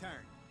end my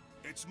turn.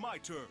 It's my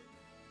turn.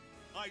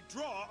 I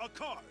draw a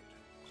card.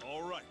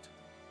 All right.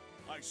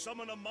 I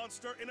summon a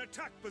monster in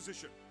attack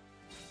position.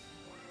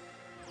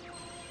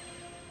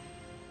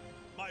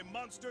 My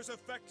monster's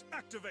effect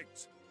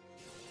activates.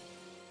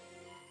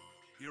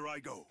 Here I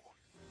go.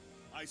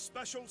 I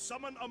special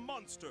summon a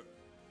monster.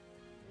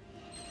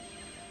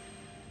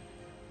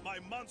 My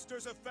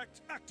monster's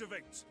effect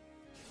activates.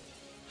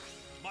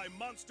 My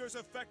monster's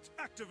effect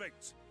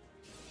activates.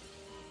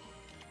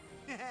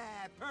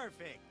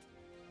 Perfect.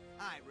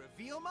 I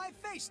reveal my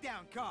face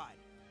down card.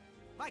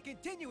 My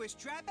continuous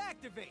trap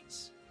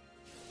activates.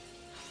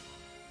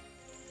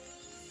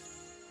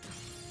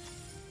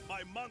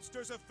 My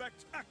monster's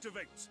effect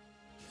activates.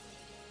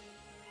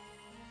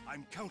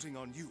 I'm counting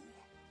on you.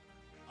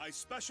 I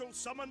special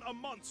summon a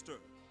monster.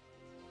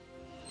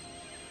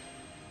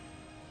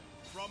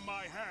 From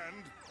my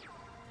hand,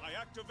 I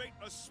activate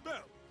a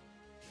spell.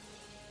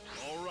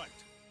 All right.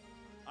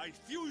 I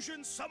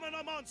fusion summon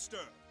a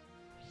monster.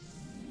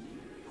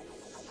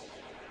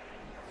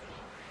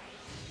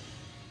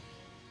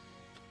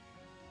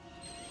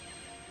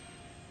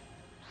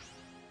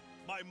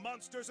 My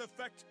monster's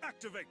effect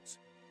activates.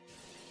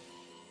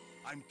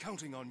 I'm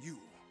counting on you.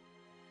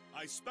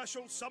 I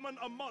special summon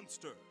a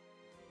monster.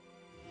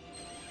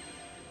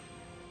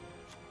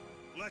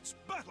 Let's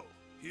battle!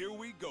 Here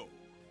we go.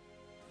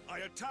 I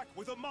attack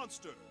with a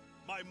monster.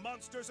 My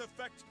monster's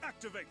effect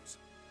activates.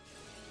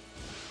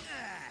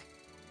 Ah,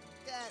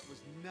 that was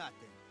nothing.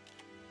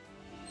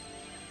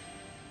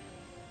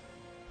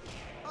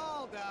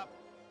 Hold up.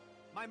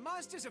 My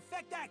monster's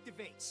effect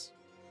activates.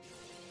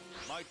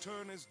 My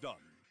turn is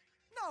done.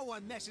 No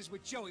one messes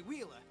with Joey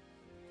Wheeler.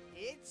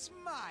 It's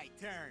my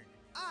turn.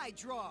 I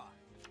draw.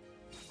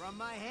 From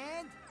my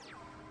hand,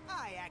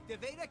 I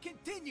activate a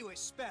continuous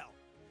spell.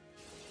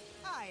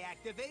 I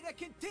activate a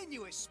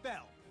continuous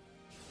spell.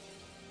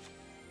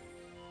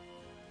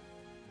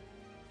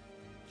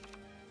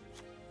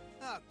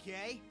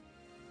 Okay.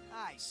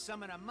 I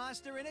summon a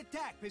monster in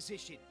attack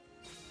position.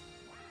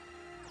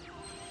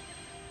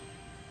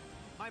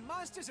 My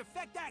monster's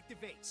effect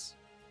activates.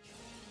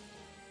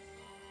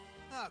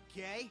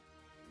 Okay.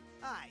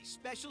 I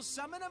special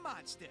summon a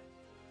monster.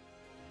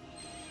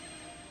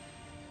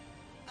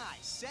 I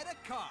set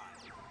a card.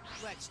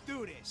 Let's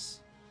do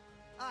this.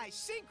 I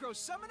synchro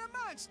summon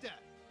a monster.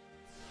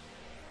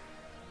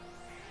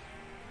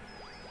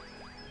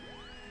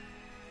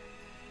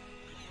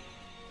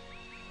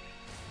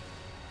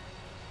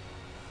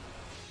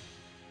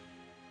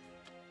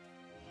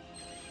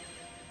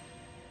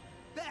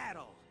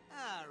 Battle.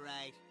 All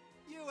right.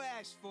 You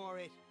asked for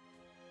it.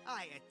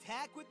 I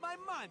attack with my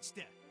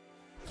monster.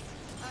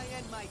 I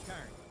end my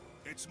turn.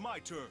 It's my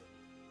turn.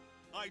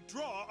 I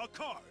draw a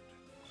card.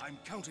 I'm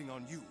counting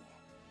on you.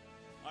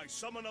 I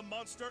summon a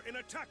monster in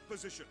attack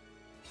position.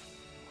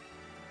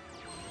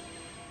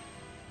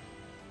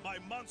 My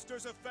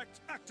monster's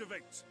effect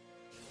activates.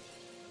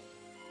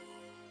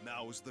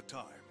 Now's the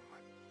time.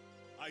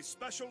 I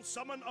special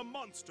summon a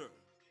monster.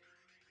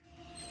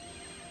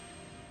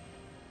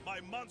 My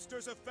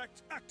monster's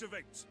effect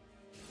activates.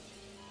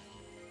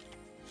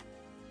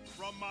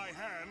 From my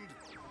hand,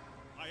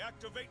 I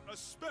activate a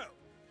spell.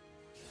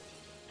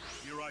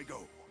 Here I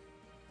go.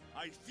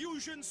 I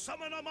fusion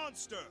summon a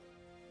monster.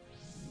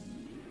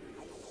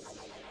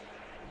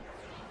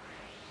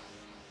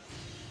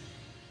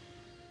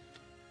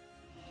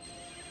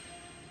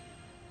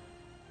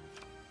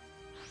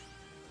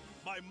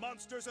 My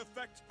monster's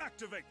effect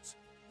activates.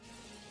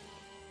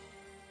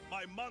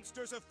 My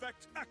monster's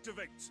effect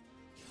activates.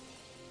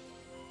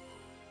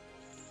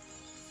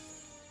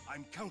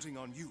 I'm counting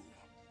on you.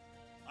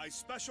 I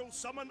special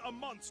summon a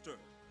monster.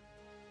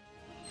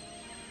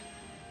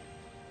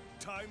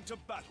 Time to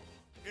battle.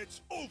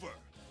 It's over.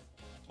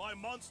 My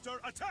monster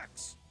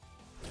attacks.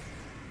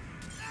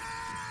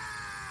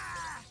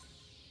 Ah!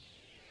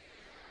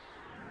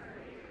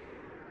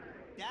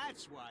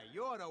 That's why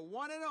you're the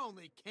one and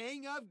only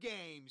king of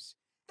games.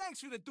 Thanks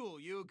for the duel,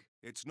 Yug.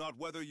 It's not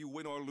whether you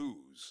win or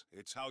lose.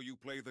 It's how you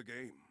play the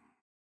game.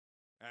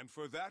 And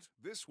for that,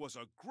 this was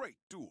a great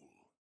duel.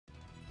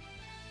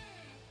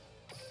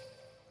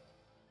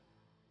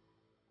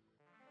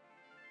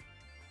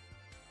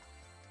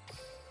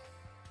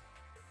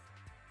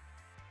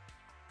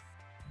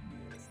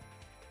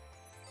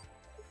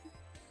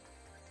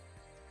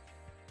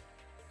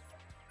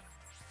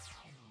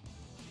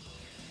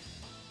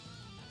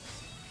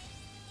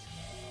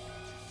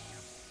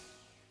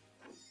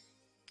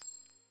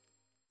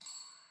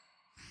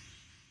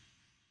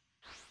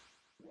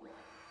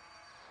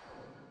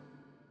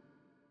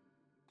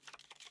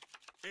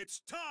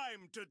 It's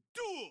time to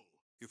duel!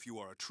 If you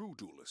are a true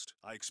duelist,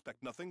 I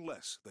expect nothing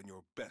less than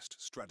your best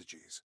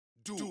strategies.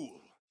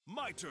 Duel.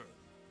 My turn.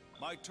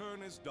 My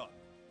turn is done.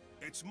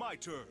 It's my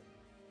turn.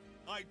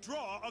 I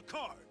draw a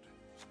card.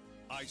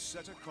 I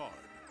set a card.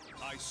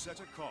 I set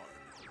a card.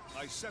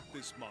 I set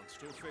this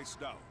monster face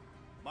down.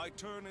 My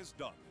turn is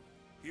done.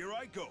 Here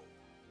I go.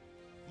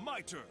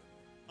 My turn.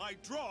 I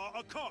draw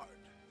a card.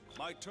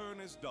 My turn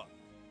is done.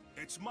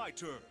 It's my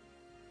turn.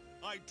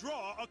 I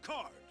draw a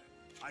card.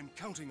 I'm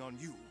counting on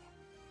you.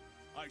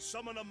 I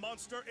summon a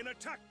monster in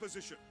attack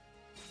position.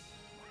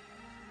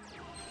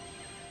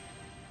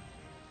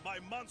 My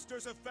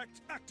monster's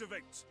effect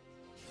activates.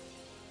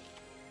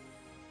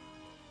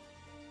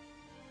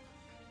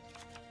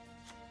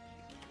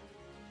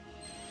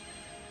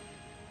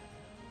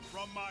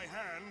 From my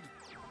hand,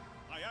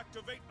 I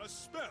activate a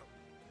spell.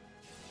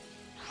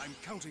 I'm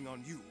counting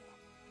on you.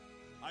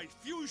 I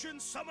fusion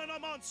summon a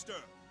monster.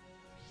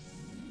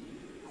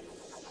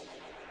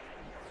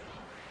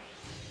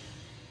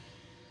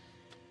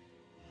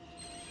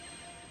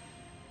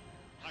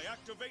 I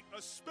activate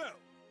a spell.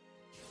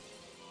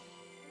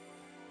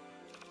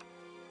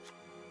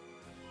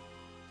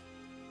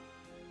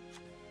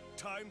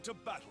 Time to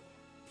battle.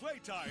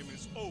 Playtime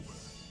is over.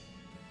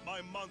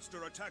 My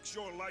monster attacks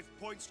your life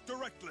points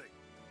directly.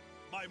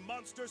 My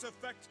monster's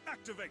effect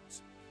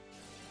activates.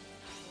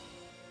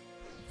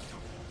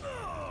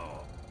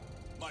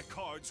 My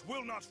cards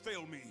will not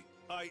fail me.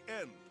 I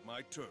end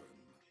my turn.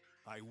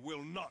 I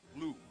will not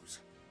lose.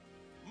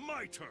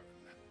 My turn.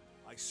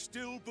 I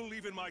still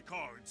believe in my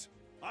cards.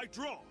 I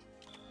draw.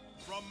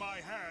 From my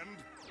hand,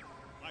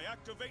 I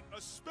activate a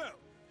spell.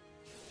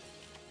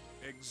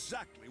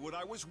 Exactly what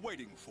I was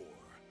waiting for.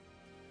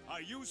 I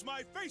use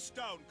my face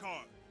down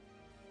card.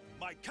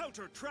 My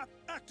counter trap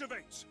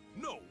activates.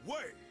 No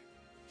way!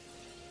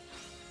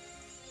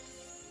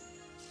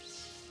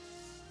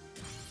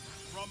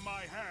 From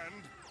my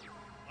hand,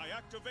 I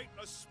activate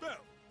a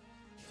spell.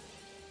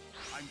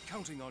 I'm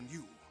counting on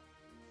you.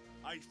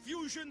 I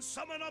fusion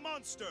summon a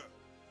monster.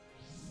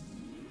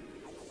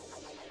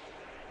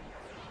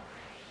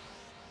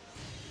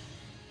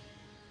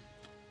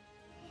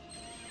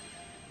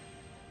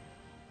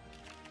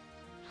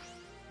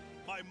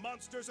 My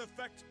monster's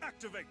effect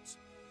activates.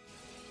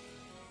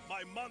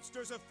 My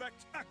monster's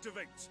effect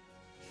activates.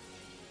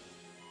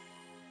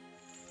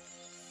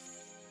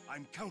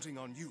 I'm counting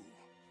on you.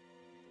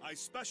 I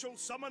special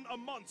summon a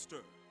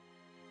monster.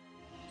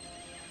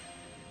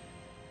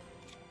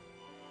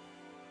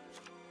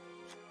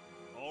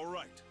 All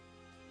right.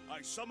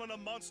 I summon a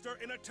monster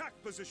in attack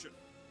position.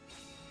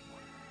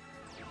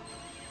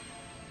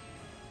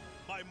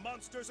 My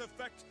monster's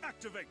effect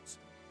activates.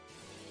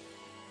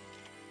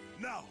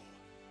 Now,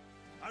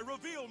 I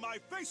reveal my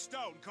face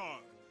down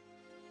card.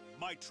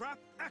 My trap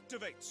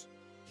activates.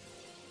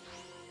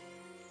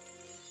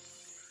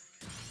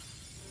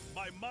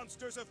 My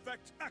monster's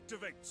effect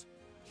activates.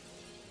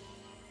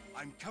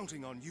 I'm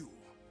counting on you.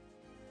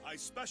 I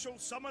special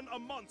summon a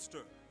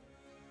monster.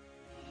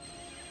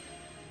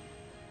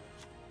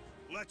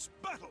 Let's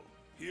battle!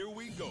 Here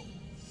we go.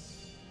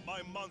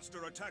 My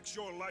monster attacks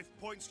your life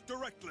points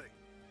directly.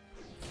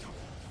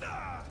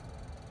 Ah!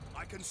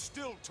 I can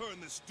still turn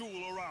this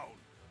duel around.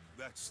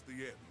 That's the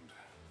end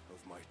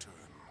of my turn.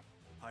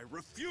 I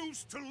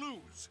refuse to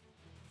lose.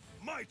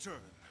 My turn.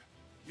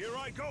 Here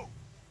I go.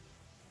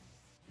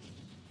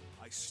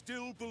 I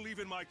still believe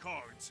in my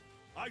cards.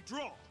 I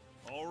draw.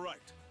 All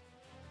right.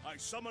 I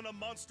summon a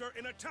monster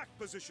in attack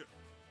position.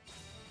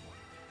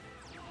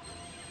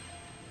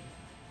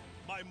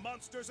 My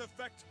monster's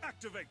effect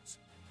activates.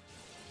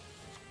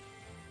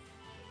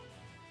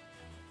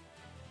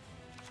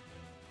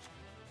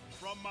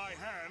 From my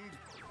hand,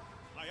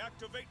 I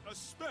activate a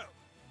spell.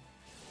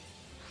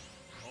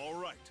 All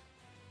right.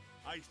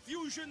 I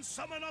fusion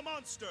summon a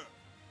monster.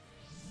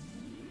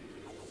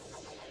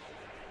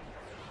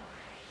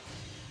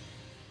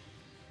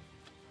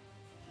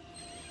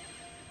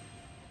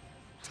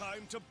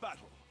 Time to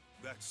battle.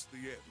 That's the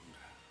end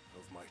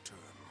of my turn.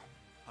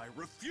 I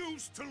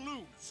refuse to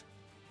lose.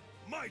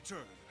 My turn.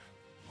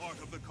 Art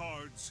of the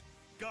cards,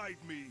 guide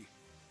me.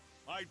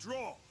 I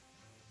draw.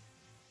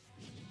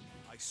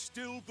 I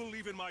still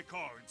believe in my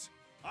cards.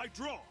 I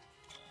draw.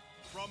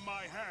 From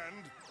my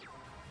hand,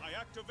 I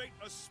activate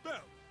a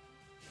spell.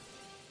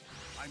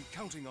 I'm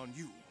counting on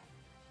you.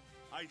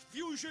 I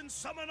fusion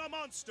summon a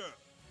monster.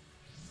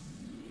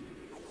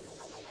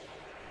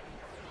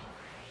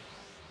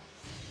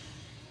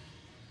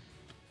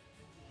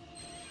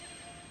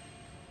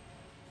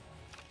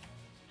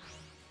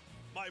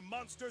 My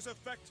monster's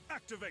effect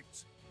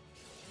activates.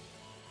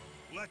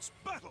 Let's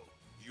battle.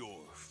 You're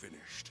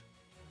finished.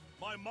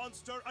 My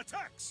monster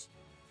attacks.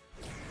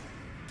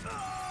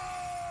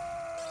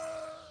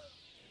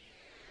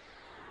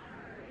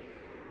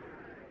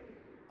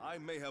 I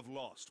may have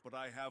lost, but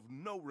I have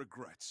no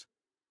regrets.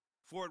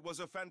 For it was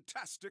a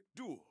fantastic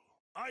duel.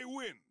 I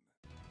win!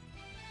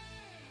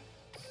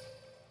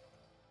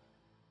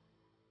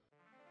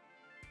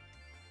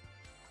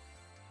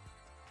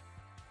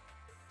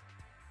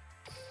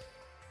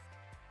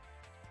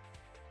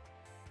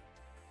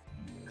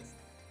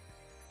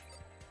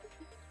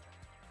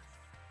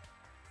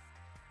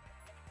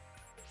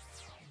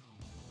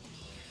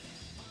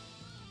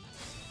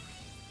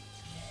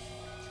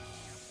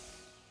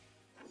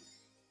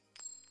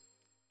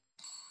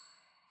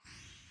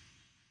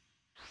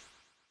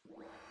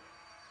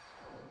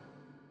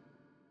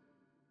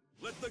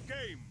 the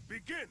game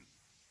begin!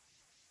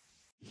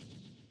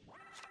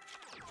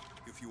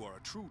 If you are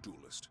a true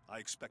duelist, I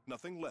expect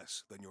nothing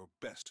less than your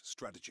best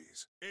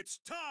strategies. It's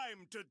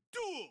time to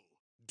duel!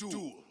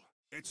 Duel.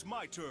 It's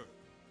my turn.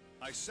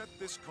 I set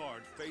this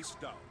card face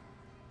down.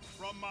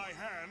 From my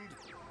hand,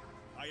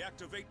 I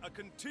activate a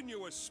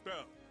continuous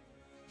spell.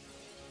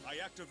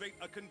 I activate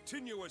a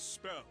continuous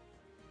spell.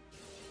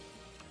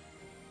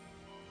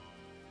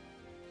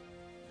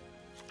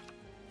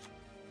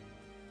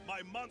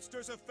 My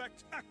monster's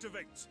effect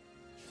activates.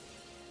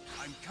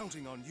 I'm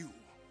counting on you.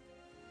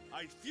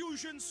 I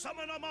fusion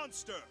summon a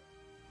monster.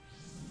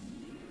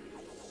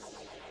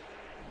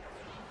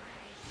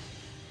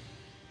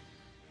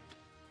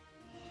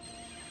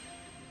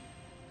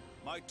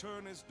 My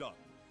turn is done.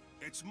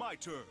 It's my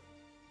turn.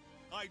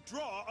 I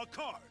draw a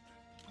card.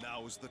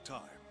 Now is the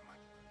time.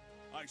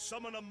 I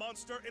summon a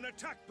monster in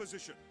attack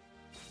position.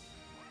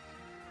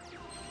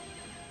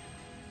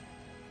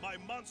 My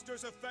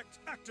monster's effect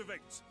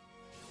activates.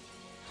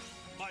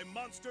 My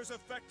monster's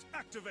effect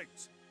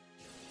activates.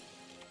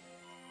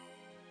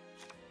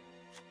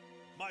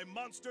 My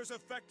monster's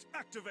effect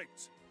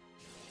activates.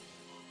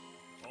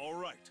 All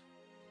right.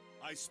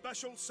 I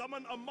special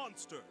summon a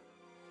monster.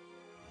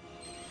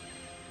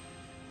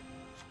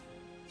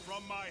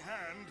 From my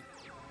hand,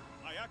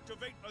 I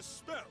activate a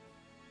spell.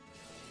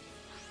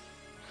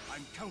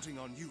 I'm counting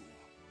on you.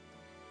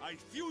 I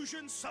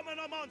fusion summon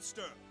a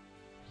monster.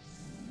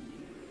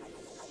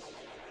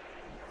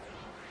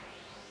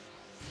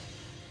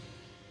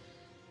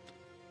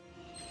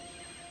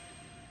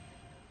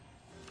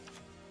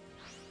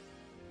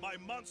 My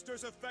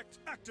monster's effect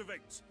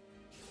activates.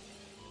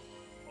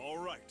 All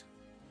right.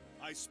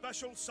 I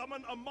special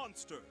summon a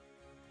monster.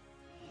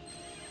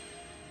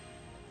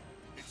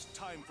 It's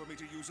time for me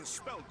to use a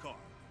spell card.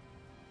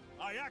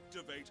 I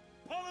activate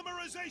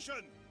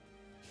Polymerization.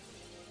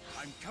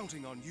 I'm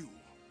counting on you.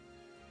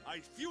 I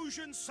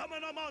fusion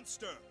summon a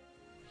monster.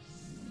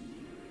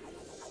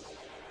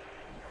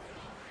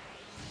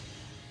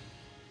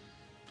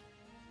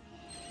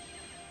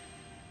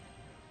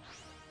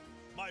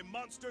 My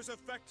monster's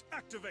effect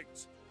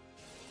activates.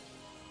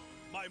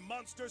 My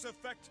monster's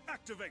effect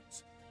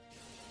activates.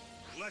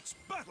 Let's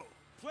battle!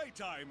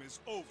 Playtime is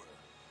over.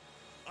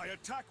 I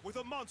attack with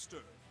a monster.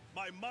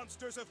 My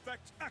monster's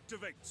effect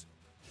activates.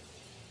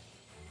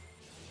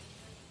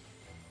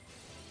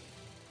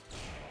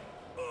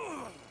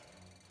 Ugh!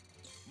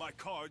 My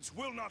cards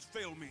will not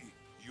fail me.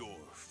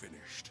 You're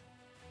finished.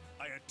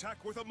 I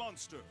attack with a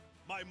monster.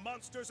 My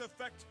monster's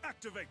effect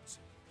activates.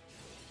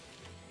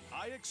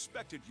 I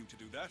expected you to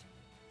do that.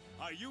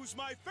 I use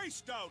my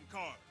face down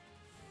card.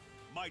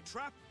 My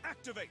trap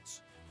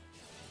activates.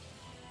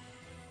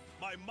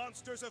 My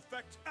monster's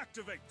effect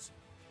activates.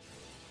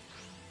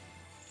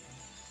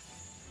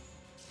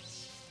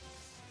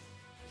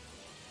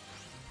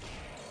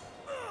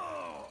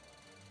 Ugh!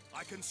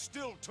 I can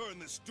still turn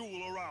this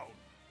duel around.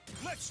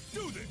 Let's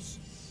do this!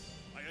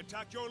 I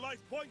attack your life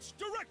points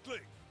directly!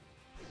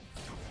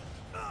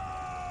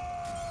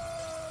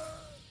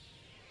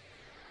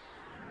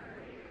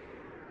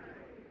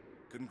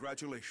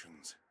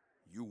 Congratulations.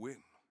 You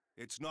win.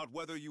 It's not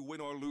whether you win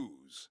or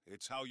lose,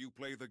 it's how you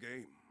play the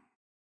game.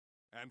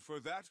 And for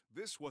that,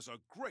 this was a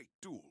great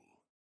duel.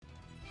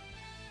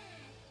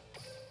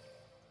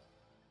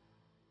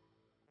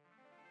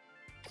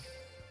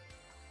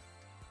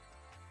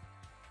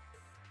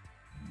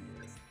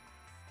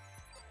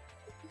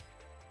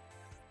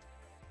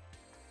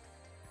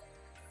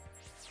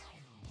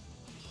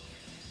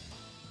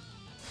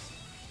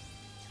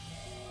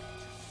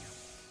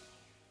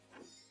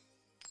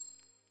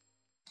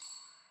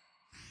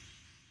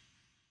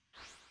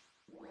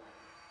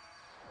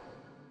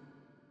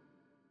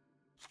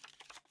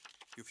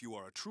 If you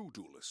are a true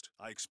duelist,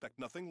 I expect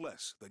nothing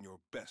less than your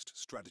best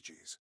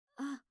strategies.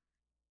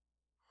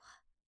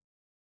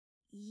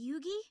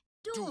 Yugi?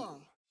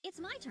 Duel. It's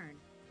my turn.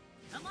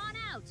 Come on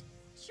out,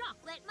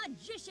 Chocolate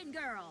Magician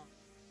Girl!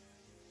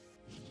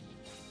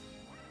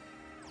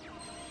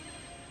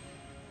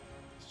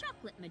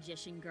 Chocolate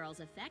Magician Girl's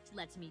effect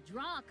lets me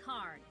draw a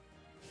card.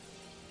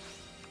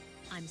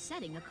 I'm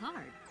setting a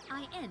card.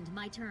 I end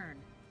my turn.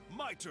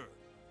 My turn.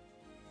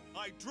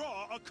 I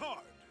draw a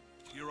card.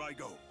 Here I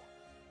go.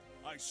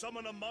 I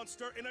summon a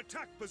monster in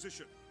attack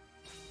position.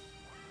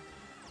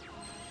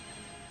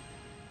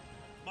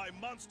 My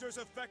monster's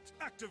effect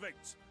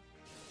activates.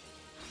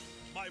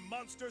 My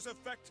monster's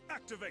effect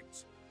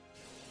activates.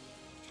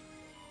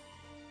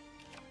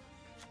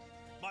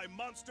 My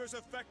monster's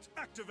effect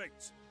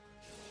activates.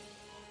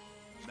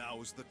 Now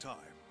is the time.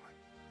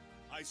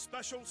 I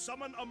special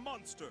summon a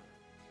monster.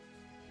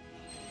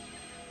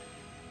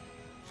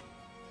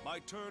 My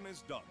turn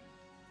is done.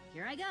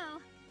 Here I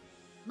go.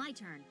 My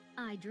turn.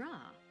 I draw.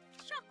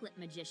 Chocolate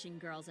Magician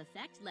Girl's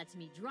effect lets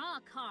me draw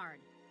a card.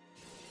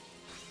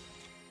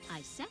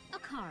 I set a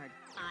card.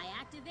 I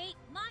activate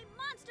my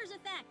monster's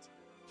effect.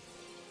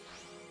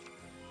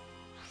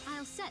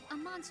 I'll set a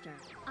monster.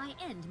 I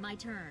end my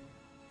turn.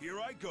 Here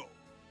I go.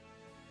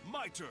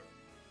 My turn.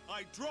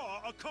 I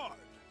draw a card.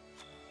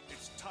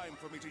 It's time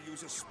for me to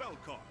use a spell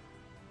card.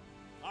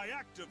 I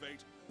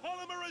activate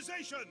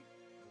polymerization!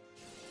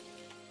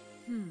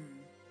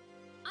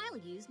 I'll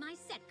use my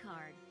set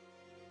card.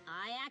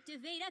 I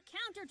activate a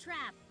counter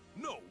trap.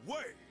 No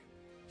way!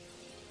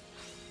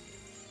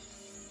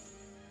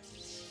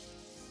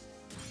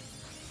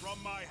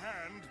 From my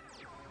hand,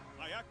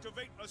 I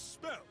activate a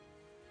spell.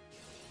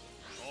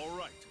 All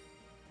right.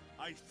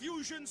 I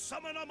fusion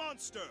summon a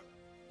monster.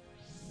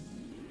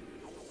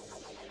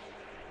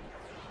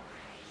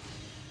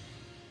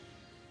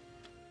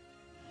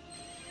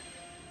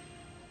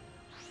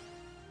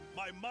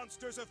 My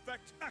monster's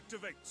effect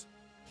activates.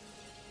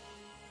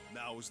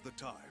 Now's the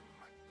time.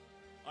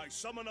 I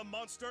summon a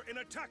monster in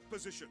attack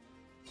position.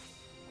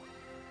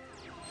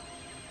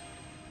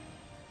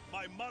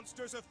 My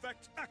monster's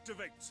effect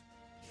activates.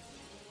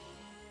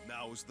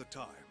 Now's the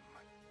time.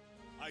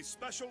 I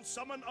special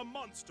summon a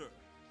monster.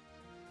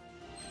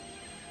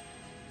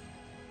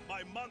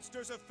 My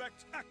monster's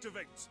effect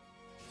activates.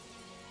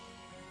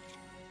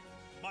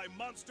 My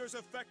monster's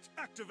effect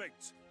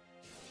activates.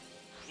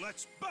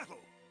 Let's battle!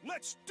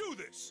 Let's do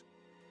this!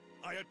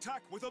 I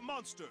attack with a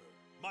monster.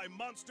 My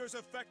monster's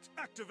effect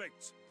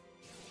activates.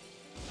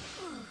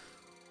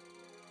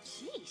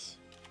 Sheesh.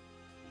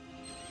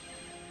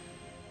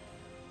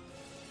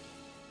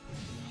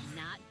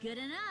 Not good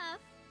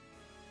enough.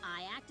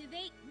 I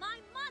activate my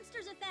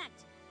monster's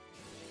effect.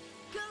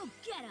 Go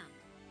get him!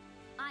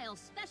 I'll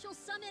special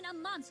summon a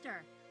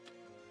monster.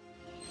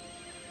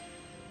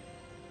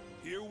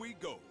 Here we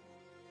go.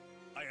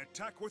 I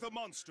attack with a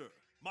monster.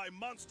 My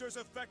monster's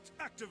effect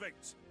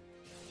activates.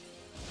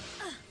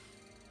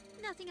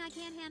 Nothing I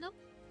can't handle.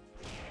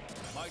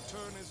 My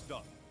turn is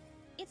done.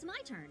 It's my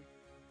turn.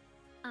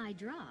 I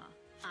draw.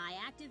 I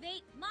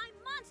activate my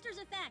monster's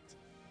effect.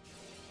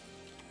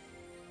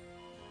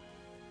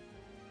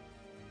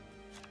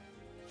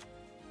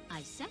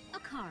 I set a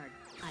card.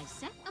 I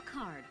set a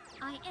card.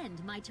 I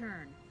end my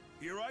turn.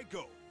 Here I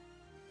go.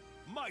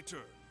 My turn.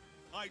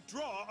 I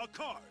draw a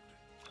card.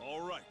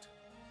 All right.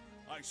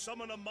 I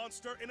summon a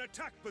monster in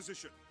attack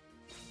position.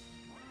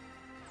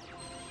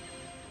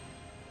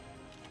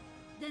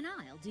 Then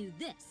I'll do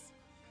this.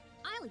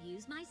 I'll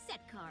use my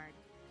set card.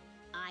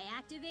 I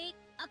activate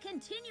a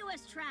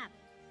continuous trap.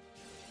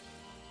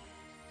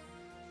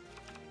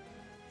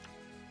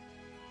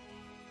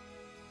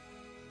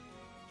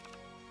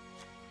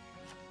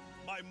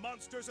 My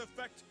monster's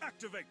effect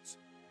activates.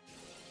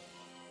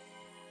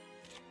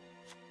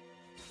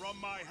 From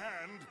my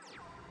hand,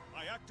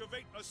 I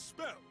activate a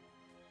spell.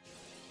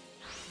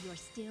 You're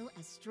still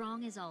as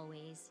strong as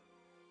always.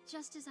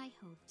 Just as I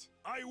hoped.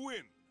 I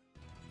win.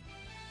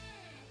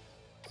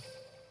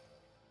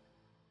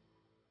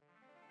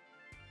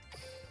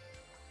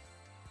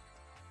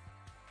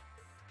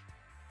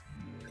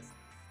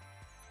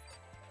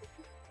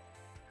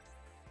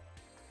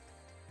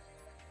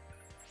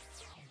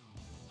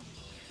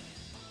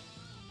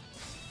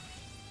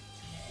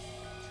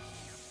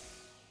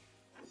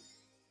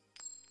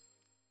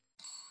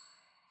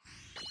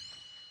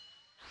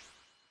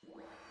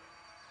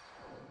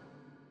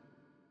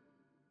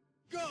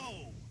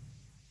 Go!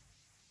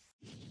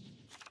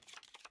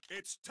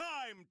 It's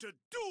time to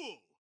duel!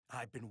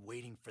 I've been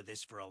waiting for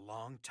this for a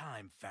long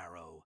time,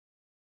 Pharaoh.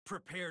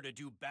 Prepare to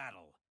do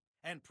battle,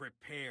 and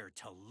prepare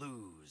to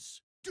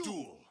lose.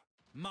 Duel!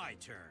 My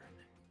turn.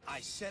 I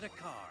set a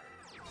card.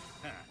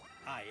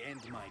 I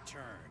end my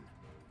turn.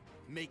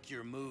 Make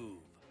your move.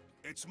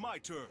 It's my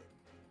turn.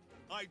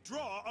 I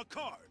draw a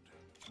card.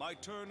 My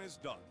turn is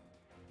done.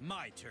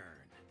 My turn.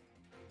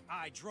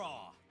 I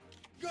draw.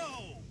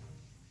 Go!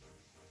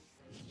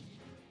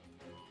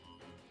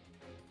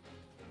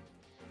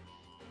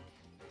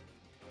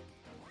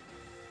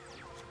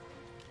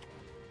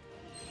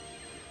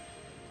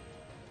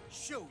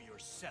 Show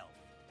yourself.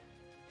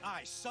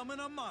 I summon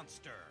a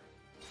monster.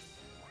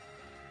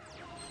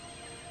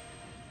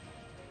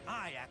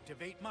 I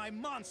activate my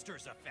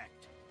monster's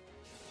effect.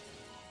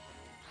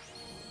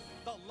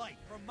 The light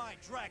from my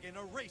dragon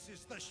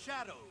erases the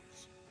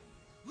shadows.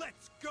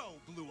 Let's go,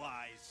 Blue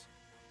Eyes.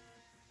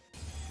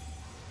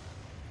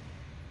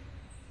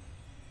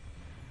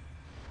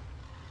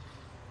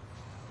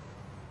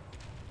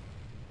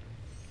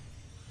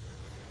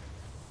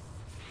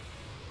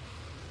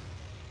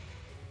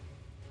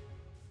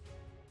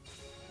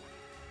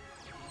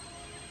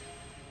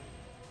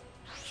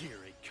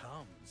 Here it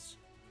comes.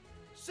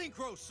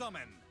 Synchro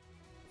Summon!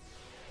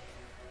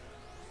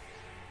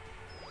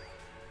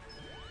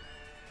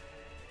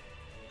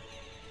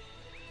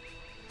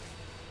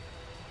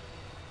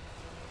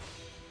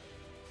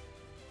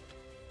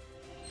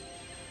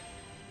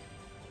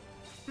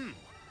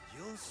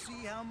 You'll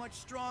see how much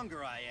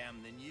stronger I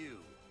am than you.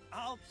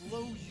 I'll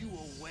blow you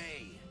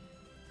away.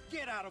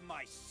 Get out of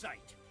my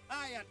sight!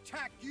 I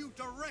attack you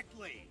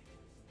directly!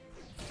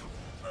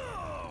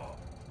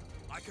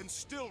 I can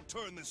still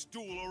turn this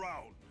duel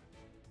around.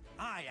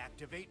 I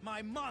activate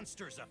my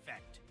monster's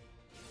effect.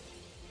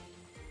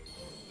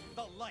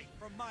 The light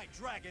from my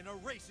dragon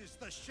erases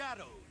the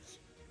shadows.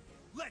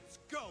 Let's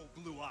go,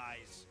 Blue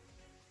Eyes!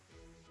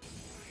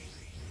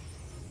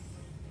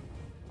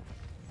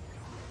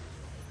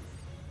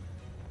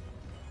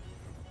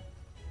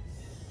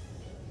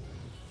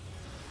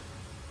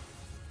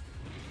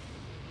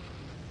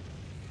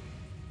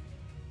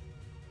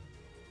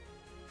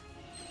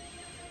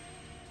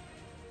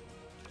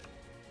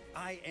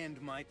 I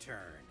end my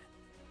turn.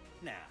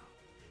 Now,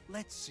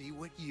 let's see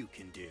what you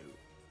can do.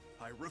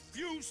 I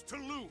refuse to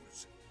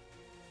lose.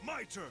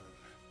 My turn.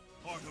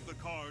 Heart of the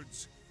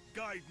cards,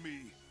 guide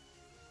me.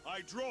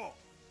 I draw.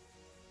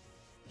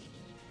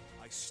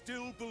 I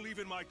still believe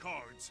in my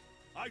cards.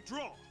 I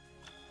draw.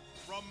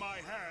 From my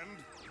hand,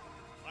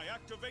 I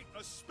activate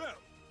a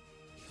spell.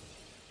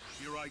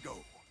 Here I go.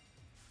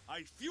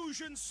 I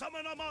fusion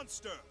summon a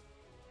monster.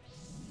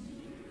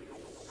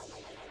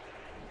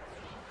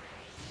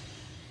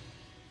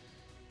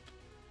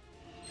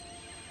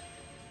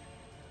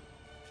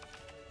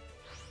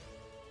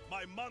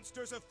 My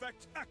monster's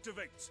effect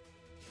activates.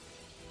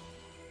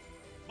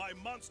 My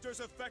monster's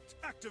effect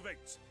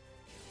activates.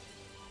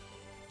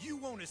 You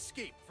won't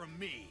escape from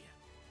me.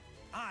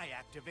 I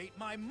activate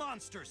my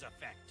monster's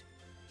effect.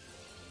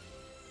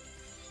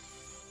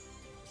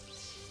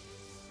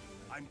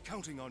 I'm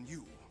counting on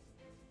you.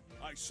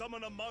 I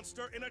summon a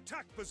monster in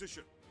attack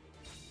position.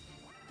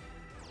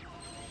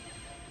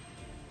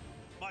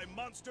 My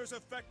monster's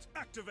effect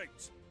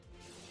activates.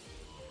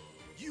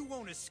 You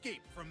won't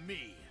escape from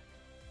me.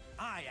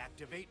 I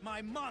activate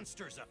my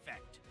monster's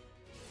effect.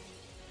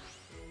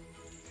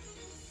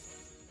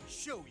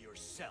 Show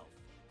yourself.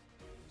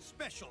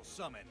 Special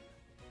summon.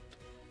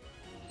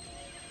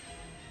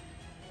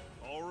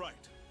 All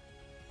right.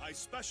 I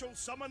special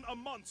summon a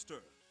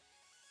monster.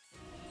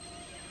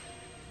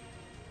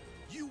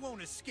 You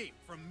won't escape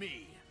from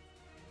me.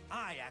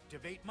 I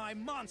activate my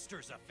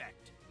monster's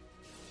effect.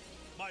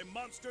 My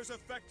monster's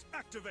effect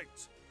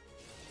activates.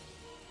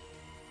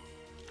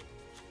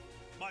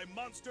 My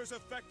monster's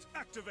effect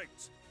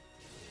activates.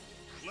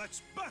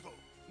 Let's battle!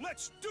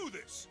 Let's do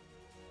this!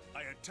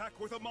 I attack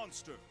with a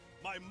monster.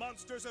 My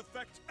monster's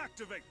effect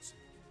activates.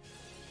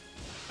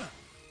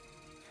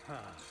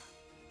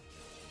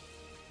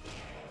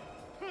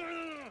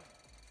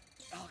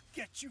 I'll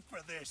get you for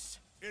this.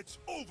 It's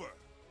over!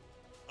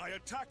 I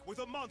attack with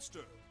a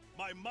monster.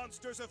 My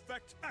monster's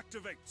effect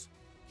activates.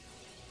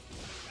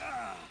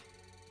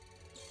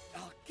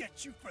 I'll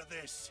get you for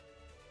this.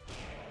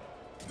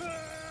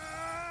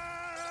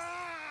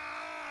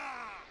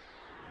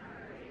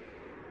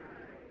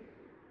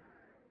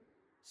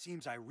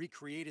 Seems I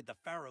recreated the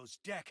Pharaoh's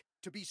deck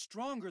to be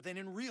stronger than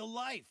in real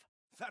life.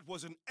 That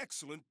was an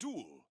excellent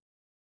duel.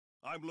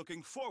 I'm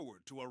looking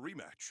forward to a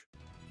rematch.